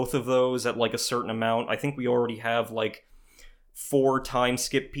both of those at like a certain amount. I think we already have like 4 time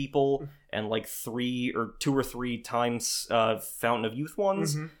skip people and like 2 or 3 times Fountain of Youth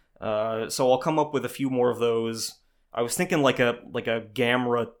ones. So I'll come up with a few more of those. I was thinking like a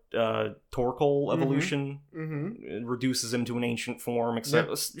Gamera Torkoal evolution. It reduces him to an ancient form,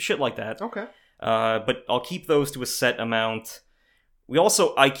 etc. Shit like that. Okay. But I'll keep those to a set amount.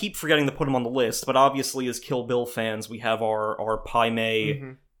 I keep forgetting to put them on the list, but obviously as Kill Bill fans, we have our Pai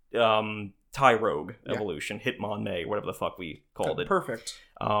Mei Tyrogue evolution, Hitmonmei, whatever the fuck we called it. Perfect.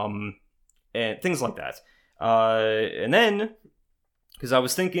 And things like that. And then, because I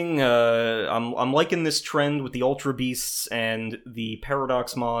was thinking, I'm liking this trend with the Ultra Beasts and the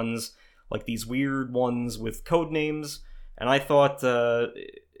Paradox Mons, like these weird ones with code names, and I thought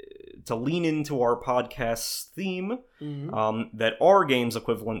to lean into our podcast's theme, that are games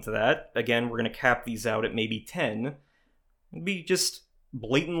equivalent to that. Again, we're going to cap these out at maybe 10. It'd be just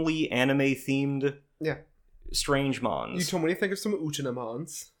blatantly anime-themed strange mons. You told me to think of some Uchina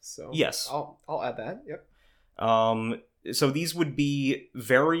mons, so yes. I'll add that, yep. So these would be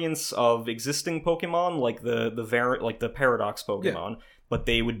variants of existing Pokemon, like the Paradox Pokemon, but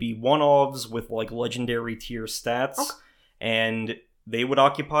they would be one-offs with like legendary tier stats, and they would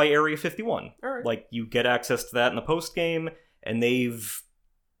occupy Area 51. All right. Like, you get access to that in the post-game, and they've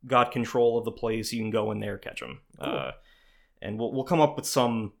got control of the place. You can go in there, catch them. Cool. And we'll come up with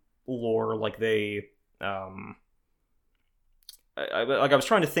some lore, like they... I was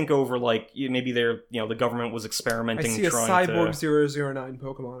trying to think over, like, maybe the government was experimenting. I see a Cyborg 009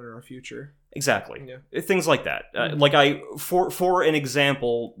 Pokemon in our future. Exactly. Yeah. Things like that. Like, for an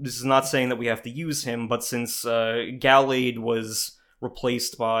example, this is not saying that we have to use him, but since Gallade was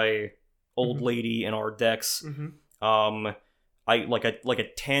replaced by Old Lady in our decks, I like a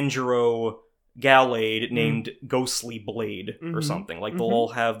Tanjiro Gallade named Ghostly Blade or something. Like, they'll all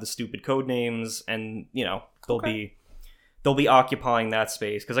have the stupid code names, and they'll be occupying that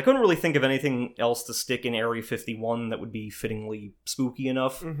space, because I couldn't really think of anything else to stick in Area 51 that would be fittingly spooky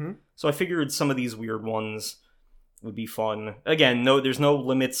enough. So I figured some of these weird ones would be fun. Again, there's no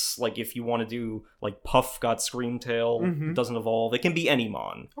limits. Like, if you want to do, like, Puff got Screamtail, it doesn't evolve. It can be any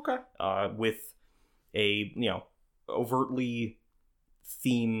mon. Okay. With a, overtly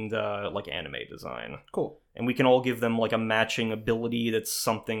themed, like, anime design. Cool. And we can all give them, like, a matching ability that's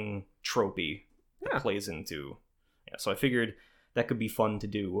something tropey that plays into... Yeah, so I figured that could be fun to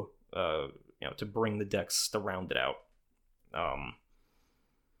do, to bring the decks to round it out.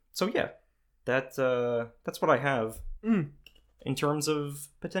 So yeah, that's what I have in terms of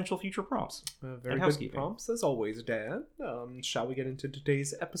potential future prompts. Very good prompts, as always, Dan. Shall we get into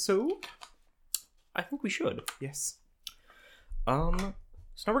today's episode? I think we should. Yes. So now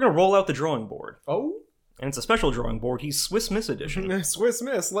we're gonna roll out the drawing board. Oh. And it's a special drawing board. He's Swiss Miss edition. Swiss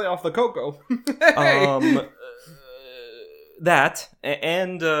Miss, lay off the cocoa. Hey! That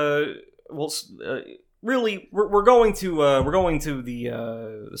and really, we're going to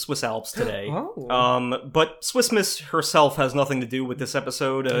the Swiss Alps today. But Swiss Miss herself has nothing to do with this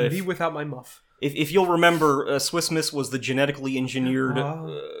episode. Me without my muff. If you'll remember, Swiss Miss was the genetically engineered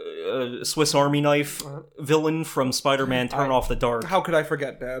Swiss Army knife villain from Spider-Man: Turn Off the Dark. How could I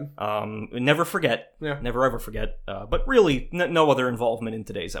forget, Dad? Never forget. Yeah. Never ever forget. But really, no other involvement in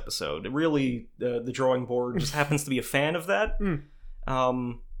today's episode. Really, the drawing board just happens to be a fan of that.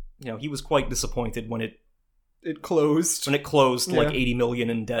 He was quite disappointed when it closed. Like 80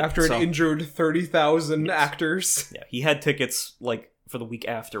 million in debt. After it injured 30,000 actors. Yeah, he had tickets, for the week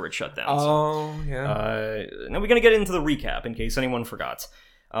after it shut down. Yeah. Now we're gonna get into the recap, in case anyone forgot.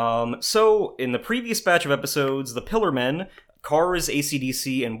 So, in the previous batch of episodes, the Pillarmen, Cars,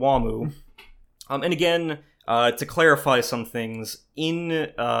 AC/DC, and WAMU, and again, to clarify some things,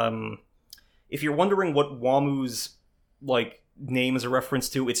 if you're wondering what WAMU's, name is a reference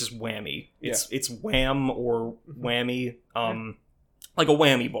to, it's just Whammy. It's Wham or Whammy, like a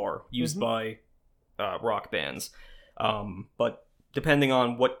whammy bar used by rock bands. But depending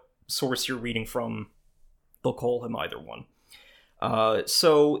on what source you're reading from, they'll call him either one.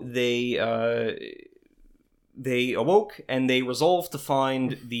 So they awoke and they resolved to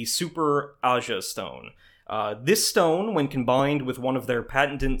find the Super Aja Stone. This stone, when combined with one of their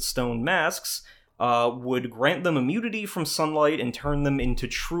patented stone masks, would grant them immunity from sunlight and turn them into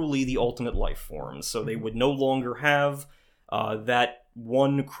truly the ultimate life forms. So they would no longer have that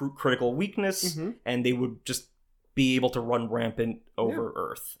one critical weakness, and they would just be able to run rampant over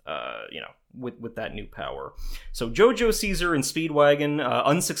Earth, with that new power. So Jojo, Caesar, and Speedwagon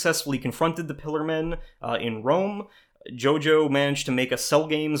unsuccessfully confronted the Pillarmen in Rome. Jojo managed to make a Cell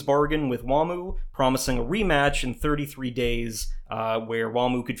Games bargain with WAMU, promising a rematch in 33 days, where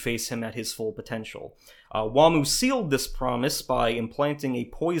WAMU could face him at his full potential. WAMU sealed this promise by implanting a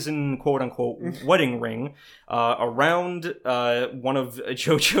poison, quote-unquote, wedding ring around one of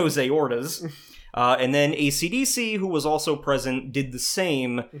Jojo's aortas. And then AC/DC, who was also present, did the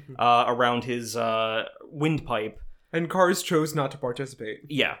same around his windpipe. And Cars chose not to participate.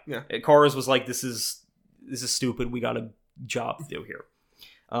 Yeah. Cars was like, this is stupid, we got a job to do here.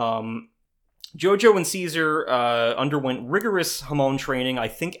 Jojo and Caesar underwent rigorous Hamon training, I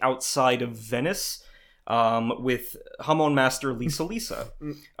think outside of Venice, with Hamon Master Lisa Lisa.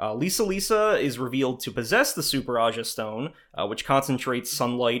 Lisa Lisa is revealed to possess the Super Aja Stone, which concentrates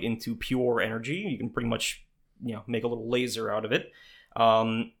sunlight into pure energy. You can pretty much, make a little laser out of it.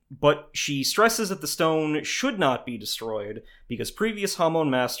 But she stresses that the stone should not be destroyed, because previous Hamon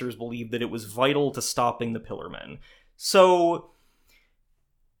Masters believed that it was vital to stopping the Pillarmen. So,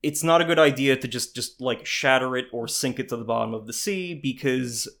 it's not a good idea to just shatter it or sink it to the bottom of the sea,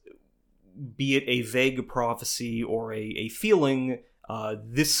 because be it a vague prophecy or a feeling,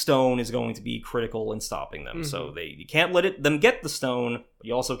 this stone is going to be critical in stopping them. So you can't let them get the stone, but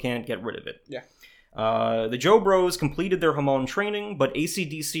you also can't get rid of it. Yeah. The Joe Bros completed their Hamon training, but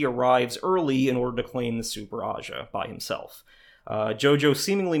AC/DC arrives early in order to claim the Super Aja by himself. Jojo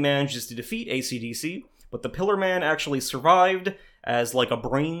seemingly manages to defeat AC/DC, but the Pillarman actually survived as a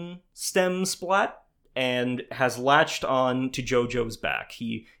brain stem splat, and has latched on to Jojo's back.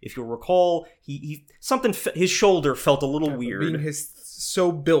 If you'll recall, his shoulder felt a little weird. Being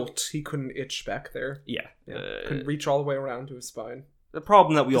so built, he couldn't itch back there. Yeah. Couldn't reach all the way around to his spine. The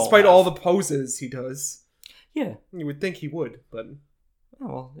problem that we Despite all all the poses he does. Yeah. You would think he would, but... Oh,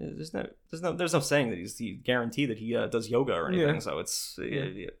 well, there's no saying that he's guaranteed that he does yoga or anything, so it's...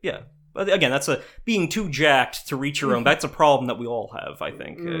 Yeah. But again, that's being too jacked to reach your own... That's a problem that we all have, I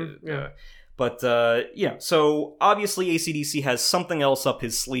think. So obviously AC/DC has something else up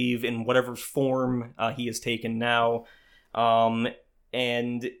his sleeve in whatever form he has taken now. Obviously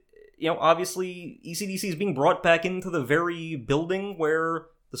AC/DC is being brought back into the very building where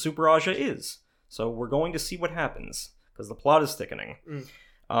the Super Aja is. So we're going to see what happens, because the plot is thickening.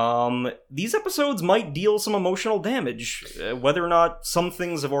 These episodes might deal some emotional damage, whether or not some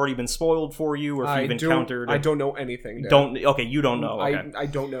things have already been spoiled for you, or if you've encountered... I don't know anything. Okay, you don't know. Okay. I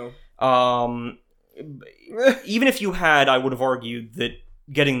don't know. Even if you had, I would have argued that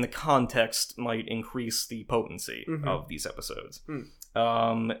getting the context might increase the potency of these episodes.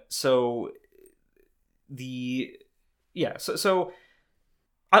 So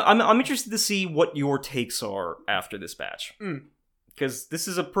I'm interested to see what your takes are after this batch. Because this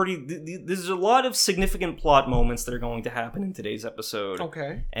is a lot of significant plot moments that are going to happen in today's episode.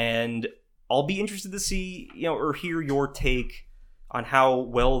 Okay. And I'll be interested to see, or hear your take on how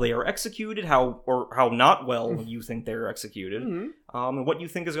well they are executed, how not well you think they're executed, and what you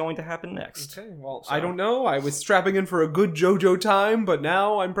think is going to happen next. Okay, well, I don't know. I was strapping in for a good JoJo time, but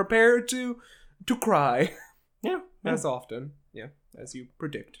now I'm prepared to cry. Yeah. As often. Yeah, as you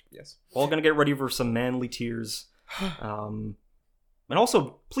predict. Yes. All gonna get ready for some manly tears. And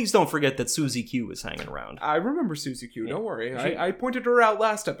also, please don't forget that Susie Q is hanging around. I remember Susie Q, don't worry. I pointed her out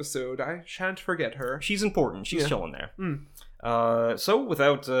last episode. I shan't forget her. She's important. She's chilling there. So,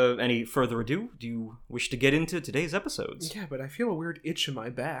 without any further ado, do you wish to get into today's episodes? Yeah, but I feel a weird itch in my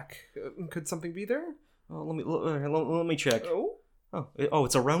back. Could something be there? Let me check. Oh,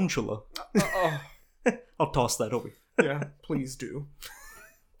 it's a roundula. I'll toss that over. Yeah, please do.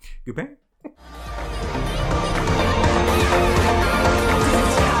 Goodbye.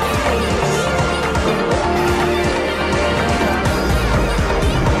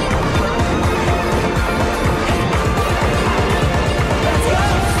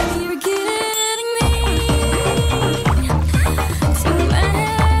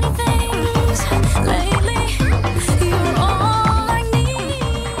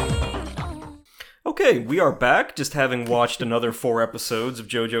 Okay, we are back, just having watched another 4 episodes of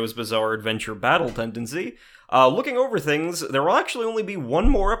JoJo's Bizarre Adventure Battle Tendency. Looking over things, there will actually only be one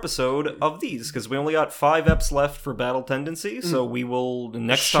more episode of these, because we only got 5 eps left for Battle Tendency, so we will,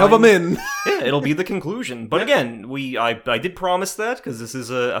 next Shove time... them in! Yeah, it'll be the conclusion. But again, I did promise that, because this is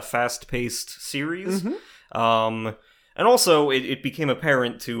a fast-paced series. And also, it became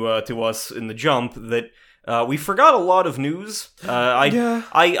apparent to us in the jump that we forgot a lot of news.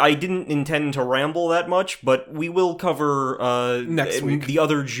 I didn't intend to ramble that much, but we will cover next week the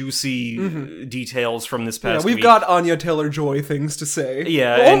other juicy details from this past week. We've got Anya Taylor-Joy things to say.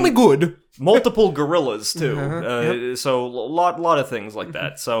 Yeah, only good. Multiple gorillas too. So a lot of things like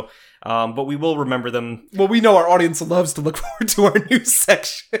that. So, but we will remember them. Well, we know our audience loves to look forward to our news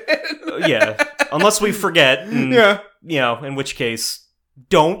section. Yeah, unless we forget. And, you know, in which case,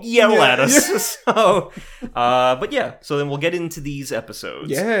 don't yell at us. So, but yeah, so then we'll get into these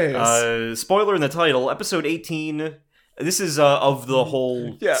episodes. Yes. Spoiler in the title, episode 18. This is of the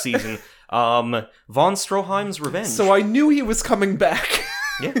whole season. Von Stroheim's Revenge. So I knew he was coming back.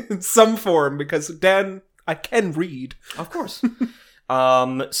 In some form, because Dan, I can read. Of course.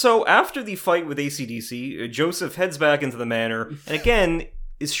 So after the fight with AC/DC, Joseph heads back into the manor, and again,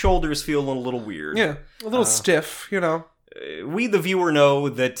 his shoulders feel a little weird. Yeah, a little stiff, you know. We, the viewer, know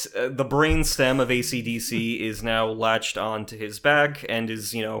that the brainstem of AC/DC is now latched onto his back and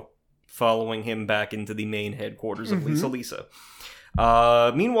is, you know, following him back into the main headquarters of Lisa Lisa.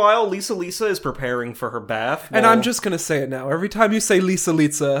 Meanwhile, Lisa Lisa is preparing for her bath. And I'm just gonna say it now. Every time you say Lisa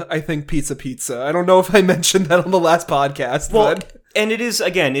Lisa, I think pizza. I don't know if I mentioned that on the last podcast, but... And it is,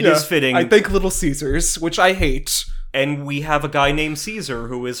 again, it is fitting. I think Little Caesars, which I hate. And we have a guy named Caesar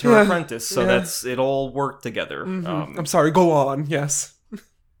who is her apprentice, so it all worked together. I'm sorry, go on, yes.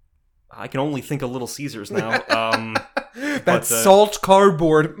 I can only think of Little Caesars now. That salt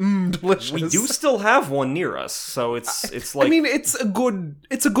cardboard, delicious. We do still have one near us, so it's like... I mean, it's a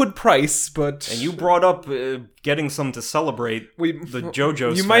good price, but... And you brought up getting some to celebrate the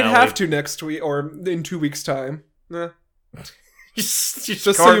JoJo's You might have to next week, or in 2 weeks' time. Just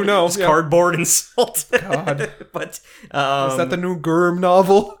so you know, cardboard and salt. God, but is that the new Gurm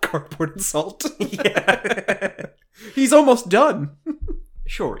novel? Cardboard and salt. Yeah, he's almost done.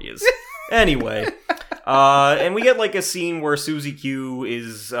 Sure, he is. Anyway, and we get like a scene where Susie Q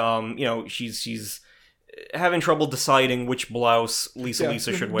is, she's having trouble deciding which blouse Lisa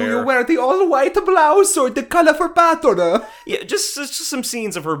should wear. Do you wear the all-white blouse or the colorful pattern? Yeah, just some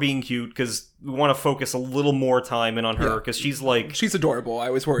scenes of her being cute, because we want to focus a little more time in on her, because she's like... She's adorable. I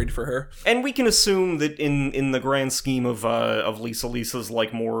was worried for her. And we can assume that in the grand scheme of Lisa Lisa's,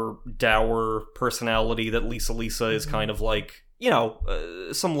 like, more dour personality, that Lisa Lisa is kind of like,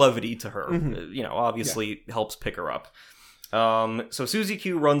 some levity to her. Obviously helps pick her up. So Susie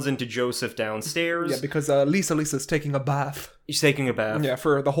Q runs into Joseph downstairs. Yeah, because Lisa's taking a bath. She's taking a bath. Yeah,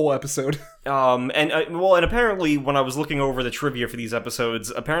 for the whole episode. And apparently when I was looking over the trivia for these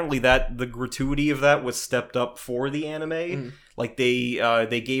episodes, apparently the gratuity of that was stepped up for the anime. Like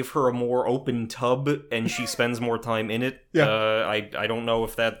they gave her a more open tub and she spends more time in it. Yeah. I don't know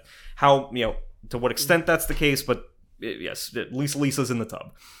if to what extent that's the case, but yes, Lisa's in the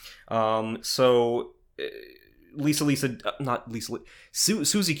tub.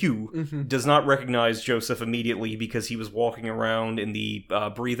 Susie Q does not recognize Joseph immediately because he was walking around in the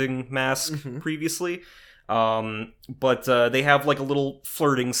breathing mask previously. But they have like a little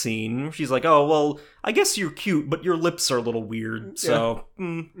flirting scene. She's like, "Oh, well, I guess you're cute, but your lips are a little weird." So,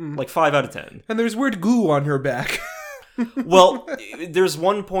 like 5 out of 10. And there's weird goo on her back. Well, there's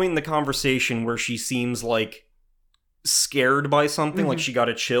one point in the conversation where she seems like scared by something, like she got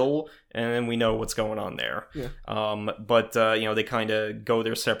a chill, and then we know what's going on there. Yeah. But they kind of go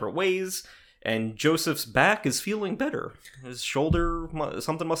their separate ways, and Joseph's back is feeling better. His shoulder,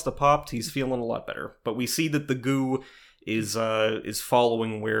 something must have popped. He's feeling a lot better. But we see that the goo is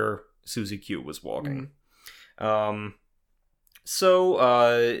following where Susie Q was walking.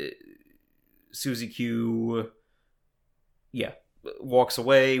 So Susie Q, walks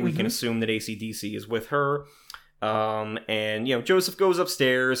away. We can assume that AC/DC is with her. And Joseph goes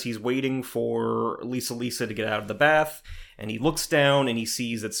upstairs. He's waiting for Lisa to get out of the bath, and he looks down and he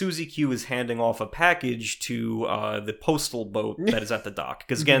sees that Susie Q is handing off a package to the postal boat that is at the dock.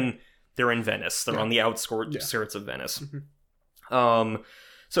 Because again, they're in Venice. They're on the outskirts of Venice.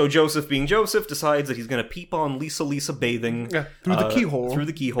 So Joseph, being Joseph, decides that he's going to peep on Lisa bathing through the keyhole. Through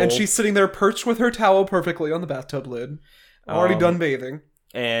the keyhole, and she's sitting there perched with her towel perfectly on the bathtub lid, already done bathing.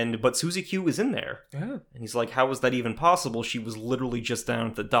 But Susie Q is in there. Yeah. And he's like, how was that even possible? She was literally just down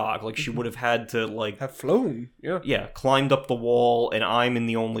at the dock. Like, she would have had to, like... have flown. Yeah. Yeah, climbed up the wall, and I'm in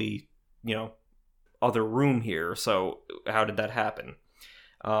the only, other room here. So, how did that happen?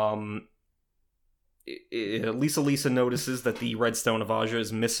 Lisa notices that the Redstone of Aja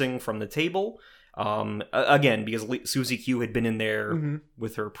is missing from the table. Again, because Susie Q had been in there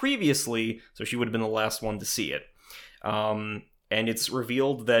with her previously, so she would have been the last one to see it. And it's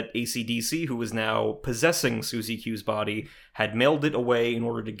revealed that AC/DC, who is now possessing Susie Q's body, had mailed it away in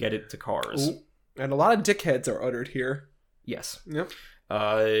order to get it to Cars. Ooh. And a lot of dickheads are uttered here. Yes. Yep.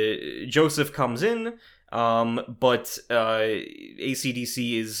 Joseph comes in, but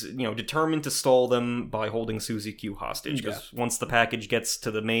AC/DC is, determined to stall them by holding Susie Q hostage. Because once the package gets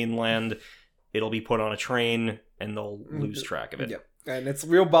to the mainland, it'll be put on a train, and they'll lose track of it. Yep. And it's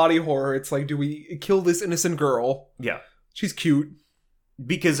real body horror. It's like, do we kill this innocent girl? Yeah. She's cute.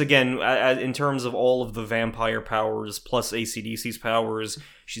 Because, again, in terms of all of the vampire powers plus AC/DC's powers,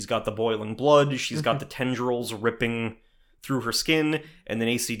 she's got the boiling blood, she's got the tendrils ripping through her skin, and then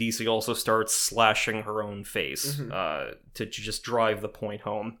AC/DC also starts slashing her own face to just drive the point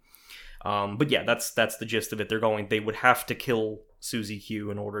home. But yeah, that's the gist of it. They would have to kill Susie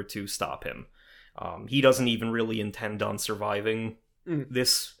Q in order to stop him. He doesn't even really intend on surviving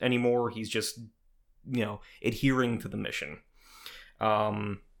this anymore. He's just... adhering to the mission.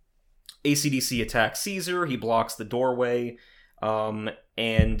 AC/DC attacks Caesar, he blocks the doorway,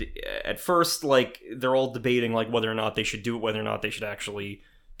 and at first, they're all debating, whether or not they should do it, whether or not they should actually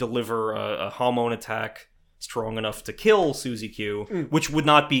deliver a hormone attack strong enough to kill Susie Q, which would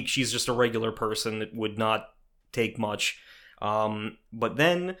not be, she's just a regular person, it would not take much. But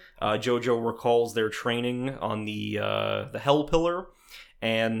then, Jojo recalls their training on the Hell Pillar,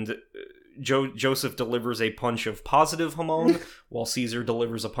 and... Joseph delivers a punch of positive hormone, while Caesar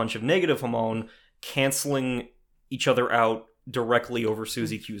delivers a punch of negative hormone, canceling each other out directly over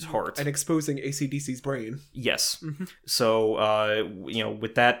Susie Q's heart. And exposing AC/DC's brain. Yes. So,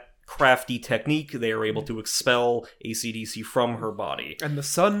 with that crafty technique, they are able to expel AC/DC from her body. And the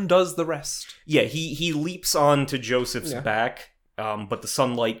sun does the rest. Yeah, he leaps onto Joseph's back, but the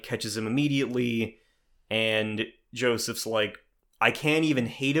sunlight catches him immediately, and Joseph's like, I can't even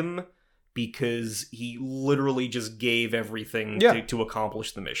hate him, because he literally just gave everything to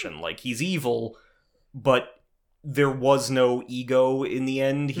accomplish the mission. He's evil, but there was no ego in the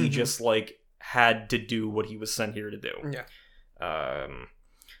end. He just, had to do what he was sent here to do. Yeah.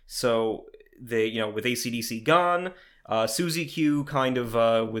 So, they, with AC/DC gone, Susie Q kind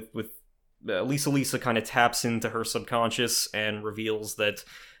of, with Lisa kind of taps into her subconscious and reveals that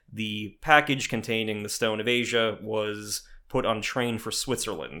the package containing the Stone of Asia was... put on a train for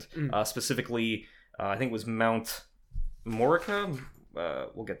Switzerland. Specifically, I think it was Mount Morica?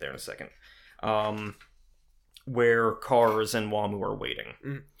 We'll get there in a second. Where Cars and Wamu are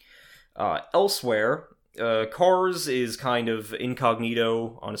waiting. Elsewhere, Cars is kind of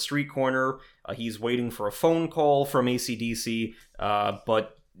incognito on a street corner. He's waiting for a phone call from AC/DC,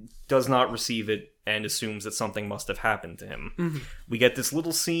 but does not receive it and assumes that something must have happened to him. We get this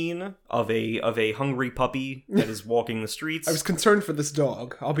little scene of a hungry puppy that is walking the streets. I was concerned for this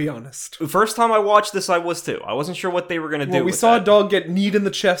dog, I'll be honest. The first time I watched this, I was too. I wasn't sure what they were going to do. Well, we saw a dog get kneed in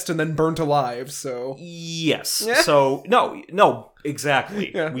the chest and then burnt alive, so... Yes. So, no,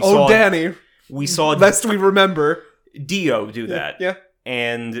 exactly. Yeah. Danny. We saw... Lest we remember. Dio do that. Yeah.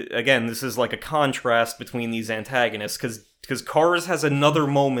 And, again, this is like a contrast between these antagonists, because Cars has another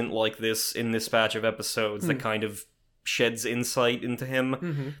moment like this in this batch of episodes that kind of sheds insight into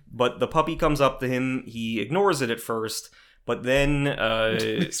him. But the puppy comes up to him, he ignores it at first, But then,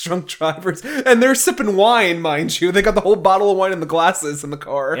 These drunk drivers. And they're sipping wine, mind you. They got the whole bottle of wine in the glasses in the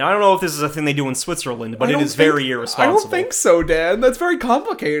car. I don't know if this is a thing they do in Switzerland, but it is very irresponsible. I don't think so, Dan. That's very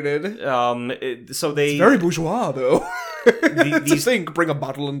complicated. So they... It's very bourgeois, though. These think bring a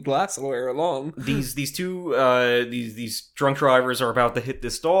bottle and glassware along. These drunk drivers are about to hit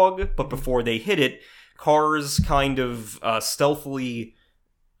this dog, but before they hit it, Cars kind of stealthily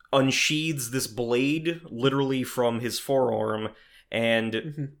unsheathes this blade literally from his forearm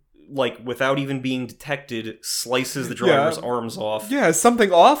and like without even being detected slices the driver's arms off. Yeah, is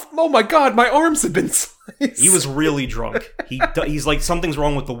something off? Oh my god, my arms have been sliced. He was really drunk. He's like, something's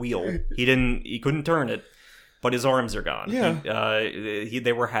wrong with the wheel. He couldn't turn it, but his arms are gone. Yeah.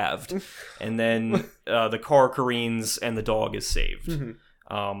 They were halved. And then the car careens and the dog is saved.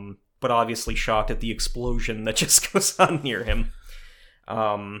 But obviously shocked at the explosion that just goes on near him.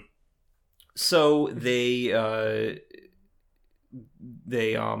 So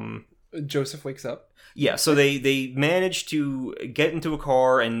Joseph wakes up. Yeah, so they manage to get into a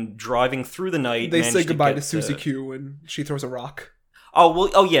car and driving through the night. They say goodbye to Susie Q and she throws a rock.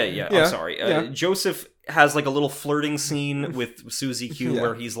 Yeah. I'm sorry. Joseph has like a little flirting scene with Susie Q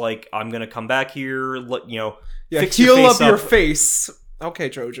where he's like, "I'm gonna come back here, fix heal your face up your face."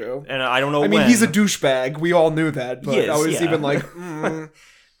 Okay, Jojo. And I don't know. I mean, he's a douchebag. We all knew that, but I was even like,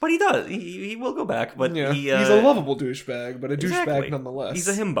 But he does. He will go back. But he's a lovable douchebag, but a douchebag nonetheless. He's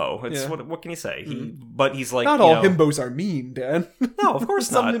a himbo. It's what can you say? But he's like, not all himbos are mean, Dan. No, of course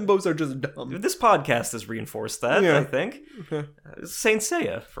not. Some himbos are just dumb. This podcast has reinforced that. I think Saint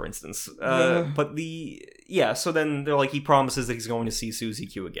Seiya, for instance. But so then they're like, he promises that he's going to see Susie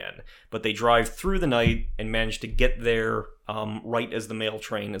Q again. But they drive through the night and manage to get there right as the mail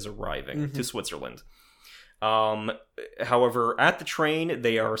train is arriving to Switzerland. However, at the train,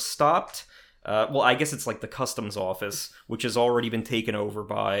 they are stopped. I guess it's like the customs office, which has already been taken over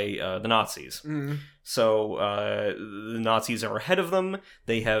by the Nazis. So the Nazis are ahead of them.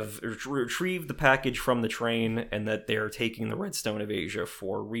 They have retrieved the package from the train, and that they're taking the Redstone of Asia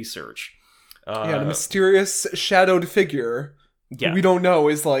for research. The mysterious shadowed figure. Yeah. We don't know,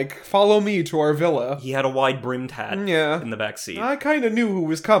 is like, follow me to our villa. He had a wide-brimmed hat in the back seat. I kind of knew who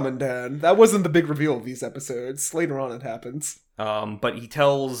was coming, Dan. That wasn't the big reveal of these episodes. Later on it happens. But he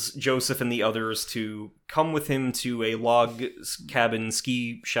tells Joseph and the others to come with him to a log cabin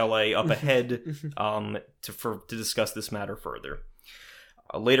ski chalet up ahead to discuss this matter further.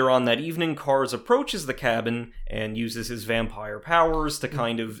 Later on that evening, Cars approaches the cabin and uses his vampire powers to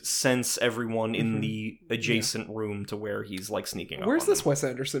kind of sense everyone in the adjacent room to where he's like sneaking up. Where's this Wes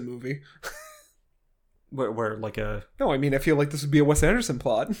Anderson movie? Where like a... No, I mean, I feel like this would be a Wes Anderson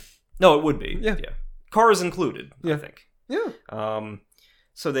plot. No, it would be. Yeah. Cars included, I think. Yeah.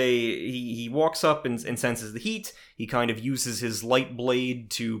 So he walks up and senses the heat. He kind of uses his light blade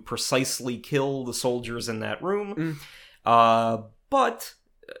to precisely kill the soldiers in that room. But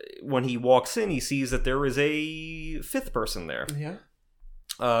when he walks in, he sees that there is a fifth person there. Yeah.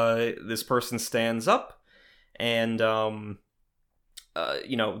 This person stands up, and the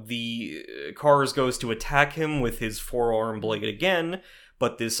Cars goes to attack him with his forearm blade again.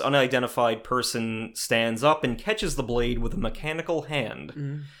 But this unidentified person stands up and catches the blade with a mechanical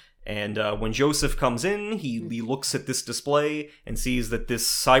hand. And when Joseph comes in, he looks at this display and sees that this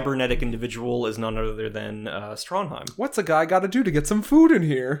cybernetic individual is none other than Stronheim. What's a guy got to do to get some food in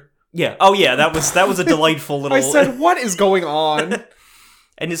here? Yeah. Oh, yeah. That was a delightful little. I said, "What is going on?"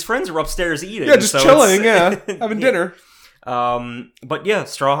 And his friends are upstairs eating. Yeah, just chilling. Having dinner. But yeah,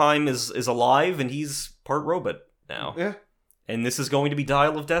 Stronheim is alive and he's part robot now. Yeah. And this is going to be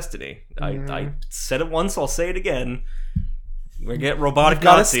Dial of Destiny. I said it once, I'll say it again. We're gonna get robotic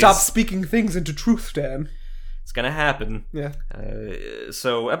Nazis. Gotta stop speaking things into truth, Dan. It's gonna happen. Yeah.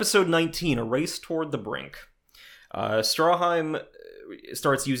 So, episode 19, A Race Toward the Brink. Stronheim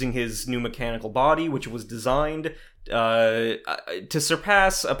starts using his new mechanical body, which was designed to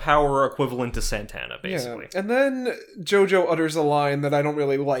surpass a power equivalent to Santana, basically. Yeah. And then Jojo utters a line that I don't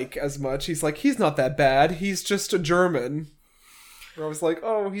really like as much. He's like, "He's not that bad. He's just a German." Where I was like,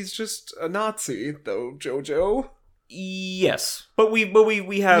 "Oh, he's just a Nazi, though, Jojo." Yes, but we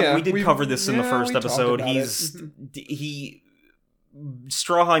did cover this in the first episode.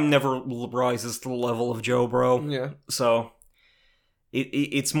 Stronheim never rises to the level of Joe Bro. Yeah. So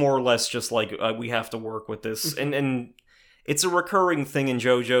it's more or less just like we have to work with this, and it's a recurring thing in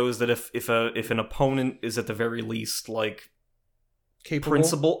JoJo's that if an opponent is at the very least like capable,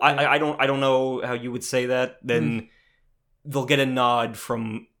 principal, I don't know how you would say that, then they'll get a nod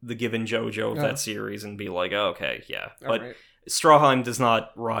from the given JoJo of that series and be like, oh, okay, yeah. But Strawheim does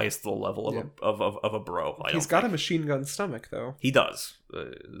not rise to the level of a bro. He's got a machine gun stomach, though. He does.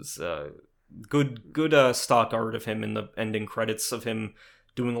 Good stock art of him in the ending credits of him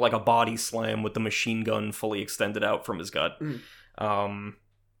doing like a body slam with the machine gun fully extended out from his gut. But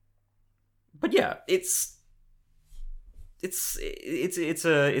yeah, it's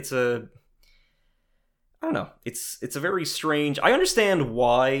a I don't know. It's a very strange. I understand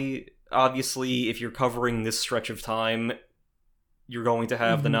why. Obviously, if you're covering this stretch of time, you're going to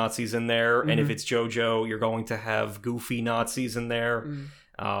have the Nazis in there, and if it's JoJo, you're going to have goofy Nazis in there.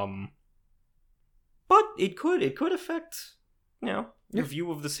 But it could affect, your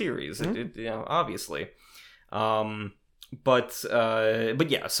view of the series. Obviously. But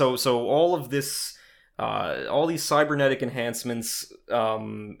yeah. So all of this. All these cybernetic enhancements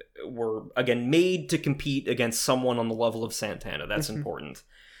were, again, made to compete against someone on the level of Santana. That's important.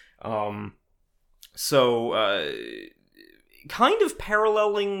 Kind of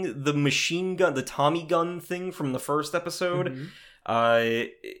paralleling the machine gun, the Tommy gun thing from the first episode,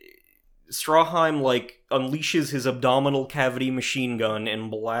 Strawheim, unleashes his abdominal cavity machine gun and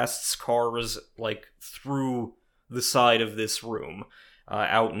blasts cars, through the side of this room,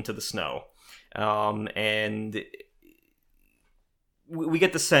 out into the snow. And we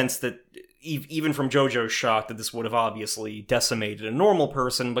get the sense that even from JoJo's shot that this would have obviously decimated a normal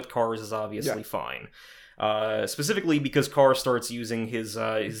person, but Cars is obviously fine. Specifically because Cars starts using his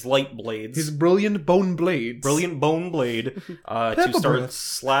light blades, his brilliant bone blade, to start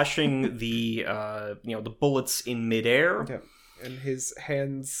slashing the the bullets in midair. Yeah. And his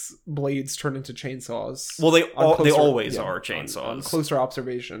hands' blades turn into chainsaws. Well, they always are chainsaws. On closer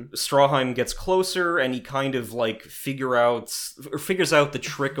observation. Strawheim gets closer, and he kind of figures out the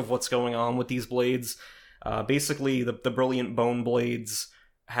trick of what's going on with these blades. Basically, the brilliant bone blades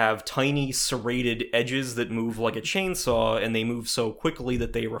have tiny serrated edges that move like a chainsaw, and they move so quickly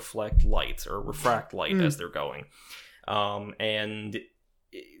that they refract light as they're going. And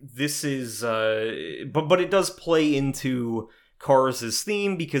this is, but it does play into Cars'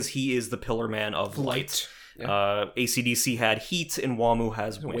 theme because he is the pillar man of light. Yeah. AC/DC had heat and WAMU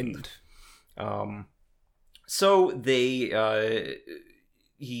has wind. So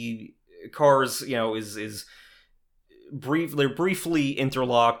Cars, is they're briefly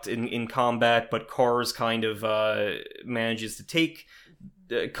interlocked in combat, but Cars kind of manages to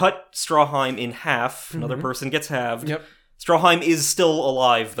cut Strawheim in half. Another person gets halved. Yep. Strawheim is still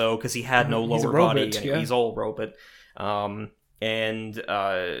alive though because he had no lower body. He's all robot. And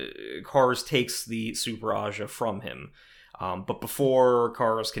Cars takes the Super Aja from him. But before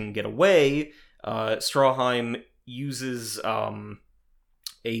Cars can get away, Strawheim uses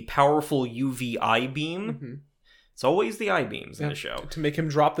a powerful UV eye beam. It's always the eye beams in the show. To make him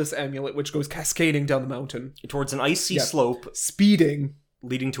drop this amulet, which goes cascading down the mountain. Towards an icy slope. Speeding.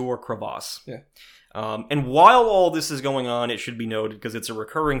 Leading to a crevasse. Yeah. And while all this is going on, it should be noted, because it's a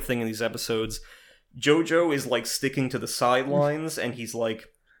recurring thing in these episodes, JoJo is sticking to the sidelines and he's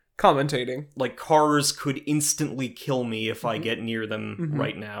commentating. Cars could instantly kill me if I get near them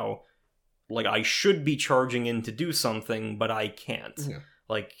right now. I should be charging in to do something, but I can't. Yeah.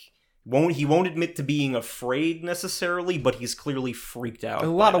 He won't admit to being afraid necessarily, but he's clearly freaked out. A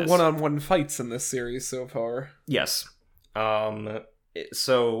lot of one-on-one fights in this series so far. Yes.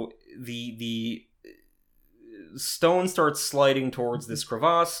 So the stone starts sliding towards this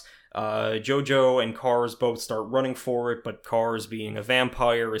crevasse. JoJo and Cars both start running for it, but Cars, being a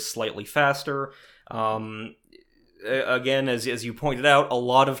vampire, is slightly faster. Again, as you pointed out, a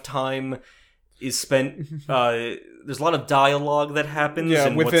lot of time is spent... there's a lot of dialogue that happens. Yeah,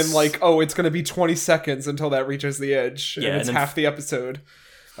 and within it's going to be 20 seconds until that reaches the edge. And it's half the episode.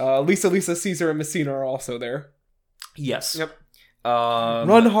 Lisa, Caesar, and Messina are also there. Yes. Yep.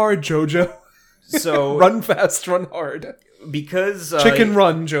 Run hard, JoJo. So run fast, run hard. Because chicken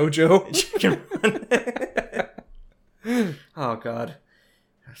run, JoJo. Chicken run. Oh God,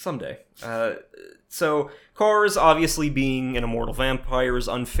 someday. So Cars, obviously being an immortal vampire, is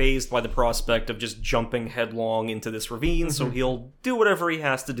unfazed by the prospect of just jumping headlong into this ravine. So he'll do whatever he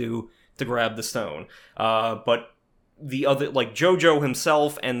has to do to grab the stone. But the other, JoJo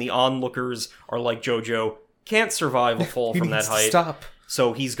himself and the onlookers are like, JoJo can't survive a fall from that height. Stop.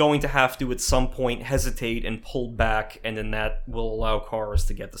 So he's going to have to, at some point, hesitate and pull back, and then that will allow Cars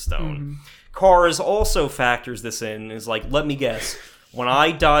to get the stone. Cars also factors this in, is let me guess, when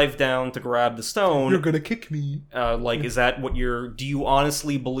I dive down to grab the stone... You're gonna kick me. Is that what do you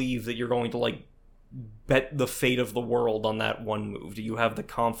honestly believe that you're going to, bet the fate of the world on that one move? Do you have the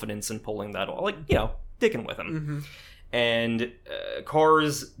confidence in pulling that off? Dicking with him. and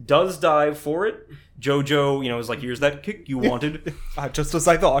Cars does dive for it. Jojo, is like, here's that kick you wanted. Just as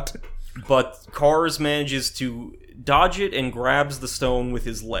I thought. But Cars manages to dodge it and grabs the stone with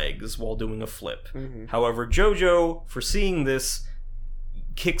his legs while doing a flip. Mm-hmm. However, Jojo, foreseeing this,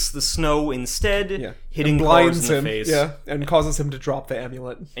 kicks the snow instead, hitting Cars in the face. Yeah, and causes him to drop the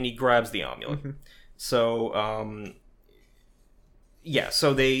amulet. And he grabs the amulet. Mm-hmm. So,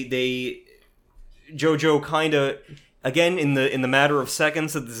 so they Jojo kind of, again, in the matter of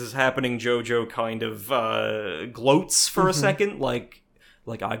seconds that this is happening, Jojo kind of gloats for a second, like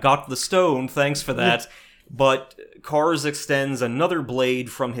I got the stone, thanks for that. But Cars extends another blade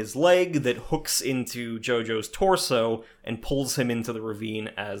from his leg that hooks into Jojo's torso and pulls him into the ravine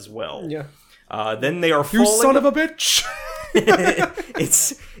as well. Yeah. Then they are falling. You son of a bitch!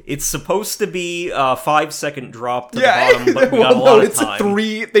 It's supposed to be a 5-second drop to the bottom, but we got a lot of time.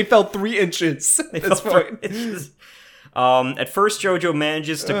 They fell 3 inches. That's point. At first, Jojo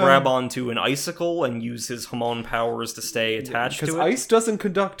manages to grab onto an icicle and use his Hamon powers to stay attached to it. Because ice doesn't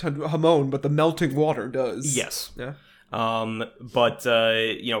conduct Hamon, but the melting water does. Yes. Yeah. But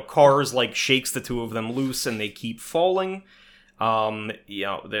Cars shakes the two of them loose, and they keep falling.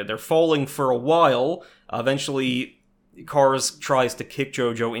 They're falling for a while. Eventually, Cars tries to kick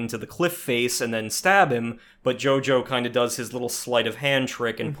Jojo into the cliff face and then stab him, but Jojo kind of does his little sleight of hand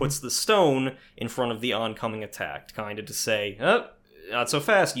trick and puts the stone in front of the oncoming attack, kind of to say, not so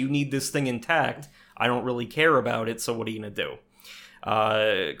fast, you need this thing intact, I don't really care about it, so what are you gonna do?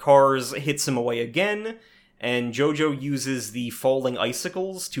 Cars hits him away again, and Jojo uses the falling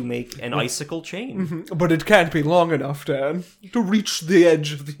icicles to make an icicle chain. Mm-hmm. But it can't be long enough, Dan, to reach the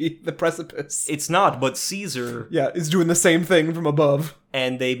edge of the precipice. It's not, but Caesar... is doing the same thing from above.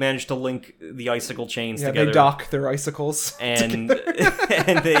 And they manage to link the icicle chains together. Yeah, they dock their icicles. And so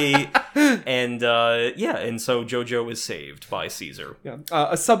Jojo is saved by Caesar. Yeah.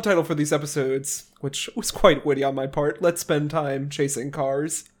 A subtitle for these episodes, which was quite witty on my part, let's spend time chasing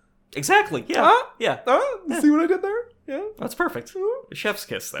Cars. Exactly, yeah. See what I did there? Yeah. That's perfect. A chef's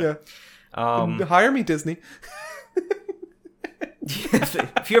kiss there. Yeah. Hire me, Disney.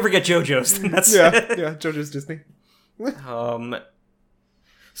 If you ever get JoJo's, then that's... Yeah, JoJo's Disney.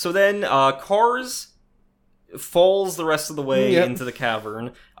 So then, Cars falls the rest of the way into the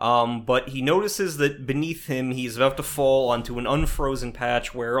cavern, but he notices that beneath him, he's about to fall onto an unfrozen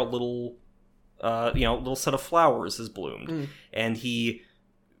patch where a little set of flowers has bloomed. And he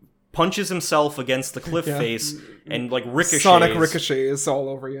punches himself against the cliff face and ricochets. Sonic ricochets all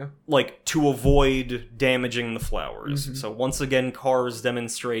over you. To avoid damaging the flowers. Mm-hmm. So once again, Cars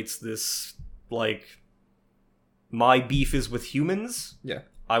demonstrates this, my beef is with humans. Yeah.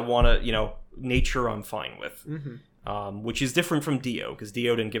 I want to, nature I'm fine with. Mm-hmm. Which is different from Dio, because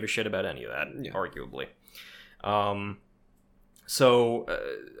Dio didn't give a shit about any of that, arguably. So,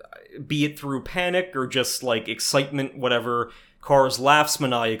 be it through panic or just, excitement, whatever, Cars laughs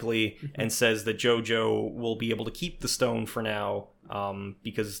maniacally and says that Jojo will be able to keep the stone for now,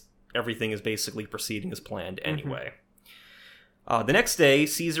 because everything is basically proceeding as planned anyway. The next day,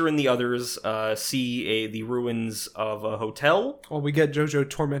 Caesar and the others see the ruins of a hotel. Well, we get Jojo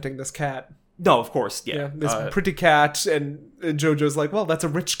tormenting this cat. No, of course, yeah. This pretty cat, and Jojo's like, well, that's a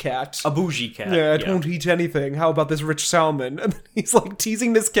rich cat. A bougie cat. Yeah, it won't eat anything. How about this rich salmon? And then he's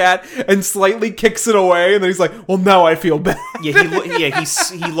teasing this cat and slightly kicks it away, and then he's like, well, now I feel bad. He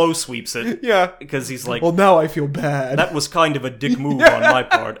low sweeps it. Yeah. Because he's like, well, now I feel bad. That was kind of a dick move on my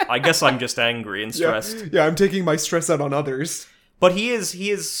part. I guess I'm just angry and stressed. Yeah, I'm taking my stress out on others. But he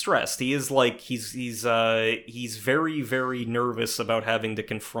is stressed. He is he's very, very nervous about having to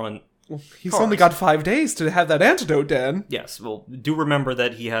confront He's only got 5 days to have that antidote, Dan. Yes, well, do remember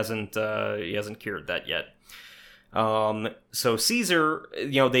that he hasn't cured that yet. So Caesar,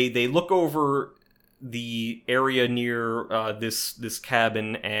 they look over the area near this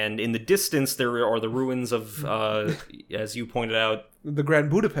cabin, and in the distance there are the ruins of, as you pointed out, the Grand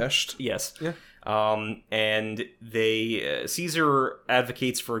Budapest. Yes. Yeah. And Caesar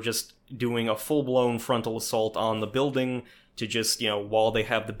advocates for just doing a full-blown frontal assault on the building, to just, while they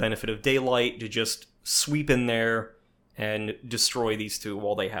have the benefit of daylight, to just sweep in there and destroy these two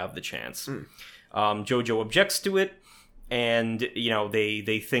while they have the chance. Jojo objects to it, and,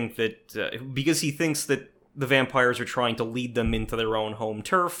 they think that, because he thinks that the vampires are trying to lead them into their own home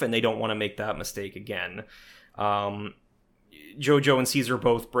turf, and they don't want to make that mistake again. Jojo and Caesar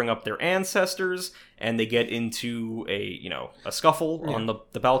both bring up their ancestors, and they get into a scuffle on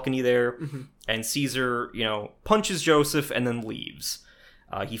the balcony there, and Caesar, punches Joseph and then leaves.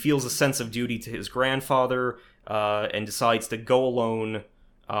 He feels a sense of duty to his grandfather, and decides to go alone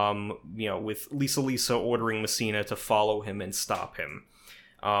with Lisa ordering Messina to follow him and stop him.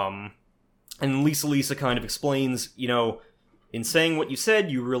 And Lisa kind of explains, in saying what you said,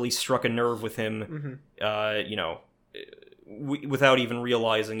 you really struck a nerve with him. Without even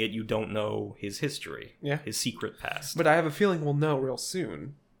realizing it, you don't know his history, his secret past. But I have a feeling we'll know real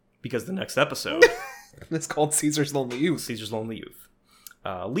soon. Because the next episode... It's called Caesar's Lonely Youth. Caesar's Lonely Youth.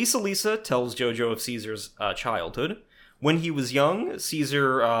 Lisa tells Jojo of Caesar's childhood. When he was young,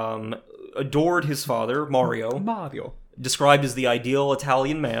 Caesar adored his father, Mario. Described as the ideal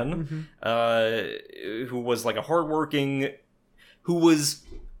Italian man, who was like a hardworking... Who was...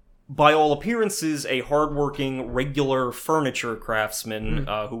 by all appearances, a hardworking, regular furniture craftsman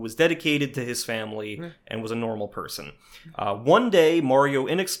who was dedicated to his family and was a normal person. One day, Mario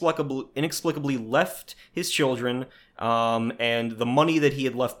inexplicably left his children, and the money that he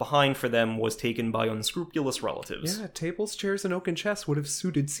had left behind for them was taken by unscrupulous relatives. Yeah, tables, chairs, and oaken chests would have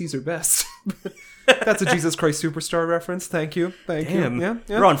suited Caesar best. That's a Jesus Christ Superstar reference. Thank you. Damn, Yeah.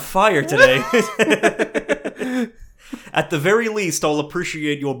 We're on fire today. At the very least, I'll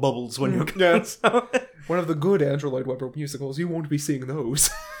appreciate your bubbles when you come. Yes. One of the good Andrew Lloyd Webber musicals. You won't be seeing those.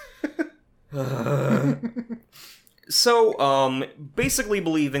 So, basically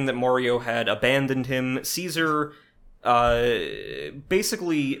believing that Mario had abandoned him, Caesar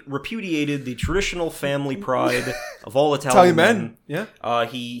basically repudiated the traditional family pride of all Italian men. Yeah.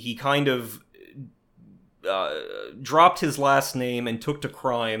 He kind of dropped his last name and took to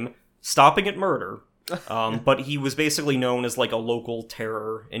crime, stopping at murder. But he was basically known as like a local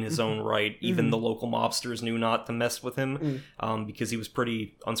terror in his own right. Even the local mobsters knew not to mess with him because he was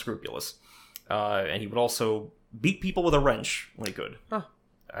pretty unscrupulous. And he would also beat people with a wrench when he could. Huh.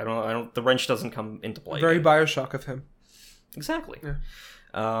 The wrench doesn't come into play. Very Bioshock of him. Exactly. Yeah.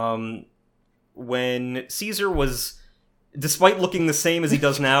 When Caesar was, despite looking the same as he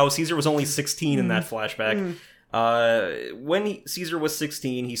does now, Caesar was only 16 in that flashback. When Caesar was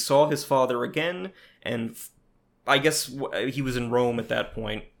 16, he saw his father again, and I guess he was in Rome at that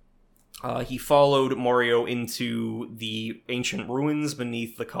point. He followed Mario into the ancient ruins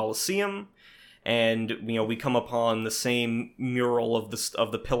beneath the Colosseum, and we come upon the same mural of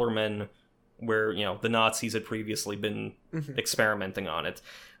the Pillarmen, where the Nazis had previously been experimenting on it.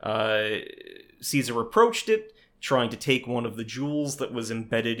 Caesar approached it, trying to take one of the jewels that was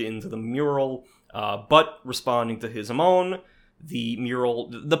embedded into the mural. But responding to his own, the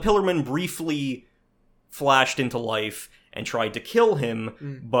Pillarmen briefly flashed into life and tried to kill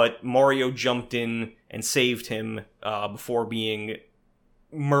him, but Mario jumped in and saved him before being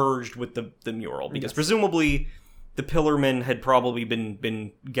merged with the mural, because presumably the Pillarmen had probably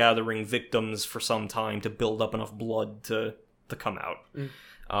been gathering victims for some time to build up enough blood to come out.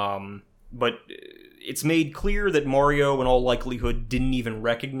 But it's made clear that Mario, in all likelihood, didn't even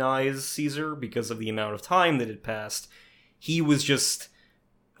recognize Caesar because of the amount of time that had passed. He was just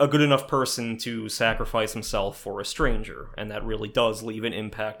a good enough person to sacrifice himself for a stranger, and that really does leave an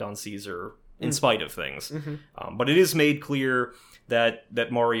impact on Caesar in spite of things. But it is made clear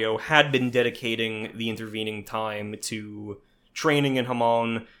that Mario had been dedicating the intervening time to training in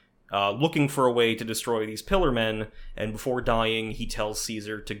Hamon, looking for a way to destroy these Pillarmen, and before dying, he tells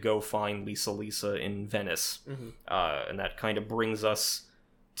Caesar to go find Lisa in Venice. And that kind of brings us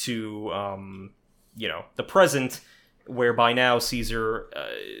to, the present, where by now Caesar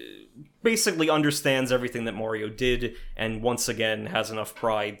basically understands everything that Mario did, and once again has enough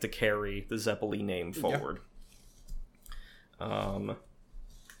pride to carry the Zeppeli name forward. In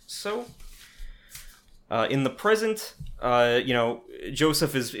the present,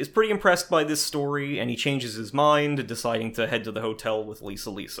 Joseph is pretty impressed by this story, and he changes his mind, deciding to head to the hotel with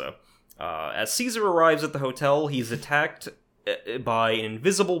Lisa. As Caesar arrives at the hotel, he's attacked by an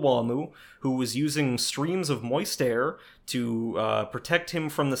invisible Wamu, who was using streams of moist air to protect him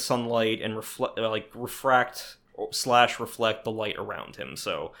from the sunlight and refract / reflect the light around him.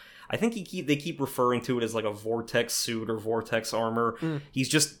 So I think they keep referring to it as like a vortex suit or vortex armor. He's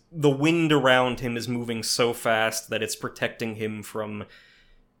just, the wind around him is moving so fast that it's protecting him from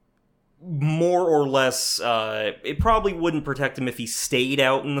more or less, it probably wouldn't protect him if he stayed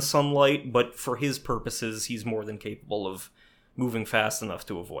out in the sunlight, but for his purposes, he's more than capable of moving fast enough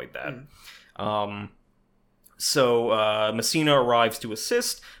to avoid that. So Messina arrives to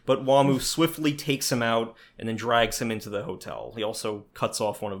assist, but Wamu swiftly takes him out and then drags him into the hotel. He also cuts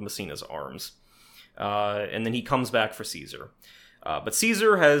off one of Messina's arms. And then he comes back for Caesar. But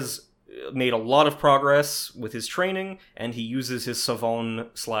Caesar has made a lot of progress with his training, and he uses his savon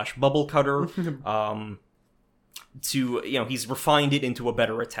 / bubble cutter he's refined it into a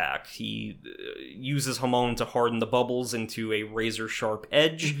better attack. He uses Hamon to harden the bubbles into a razor-sharp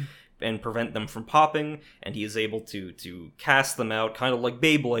edge and prevent them from popping, and he is able to cast them out, kind of like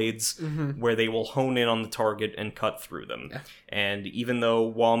Beyblades, where they will hone in on the target and cut through them. Yeah. And even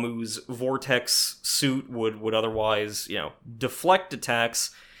though Wamu's vortex suit would otherwise, deflect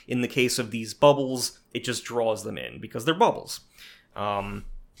attacks, in the case of these bubbles, it just draws them in, because they're bubbles.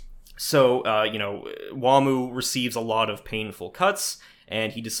 So, Wamu receives a lot of painful cuts,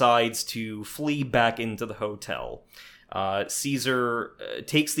 and he decides to flee back into the hotel. Caesar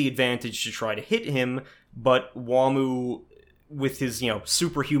takes the advantage to try to hit him, but Wamu, with his,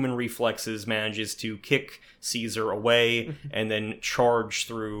 superhuman reflexes, manages to kick Caesar away and then charge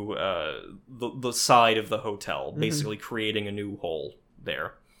through the side of the hotel, basically creating a new hole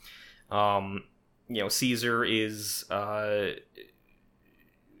there. Caesar is...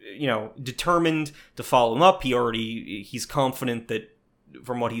 determined to follow him up. He's confident that,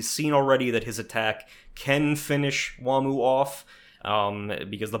 from what he's seen already, that his attack can finish Wamu off,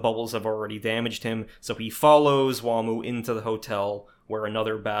 because the bubbles have already damaged him. So he follows Wamu into the hotel, where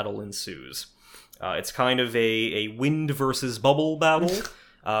another battle ensues. It's kind of a wind versus bubble battle,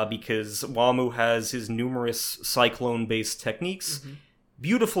 because Wamu has his numerous cyclone-based techniques.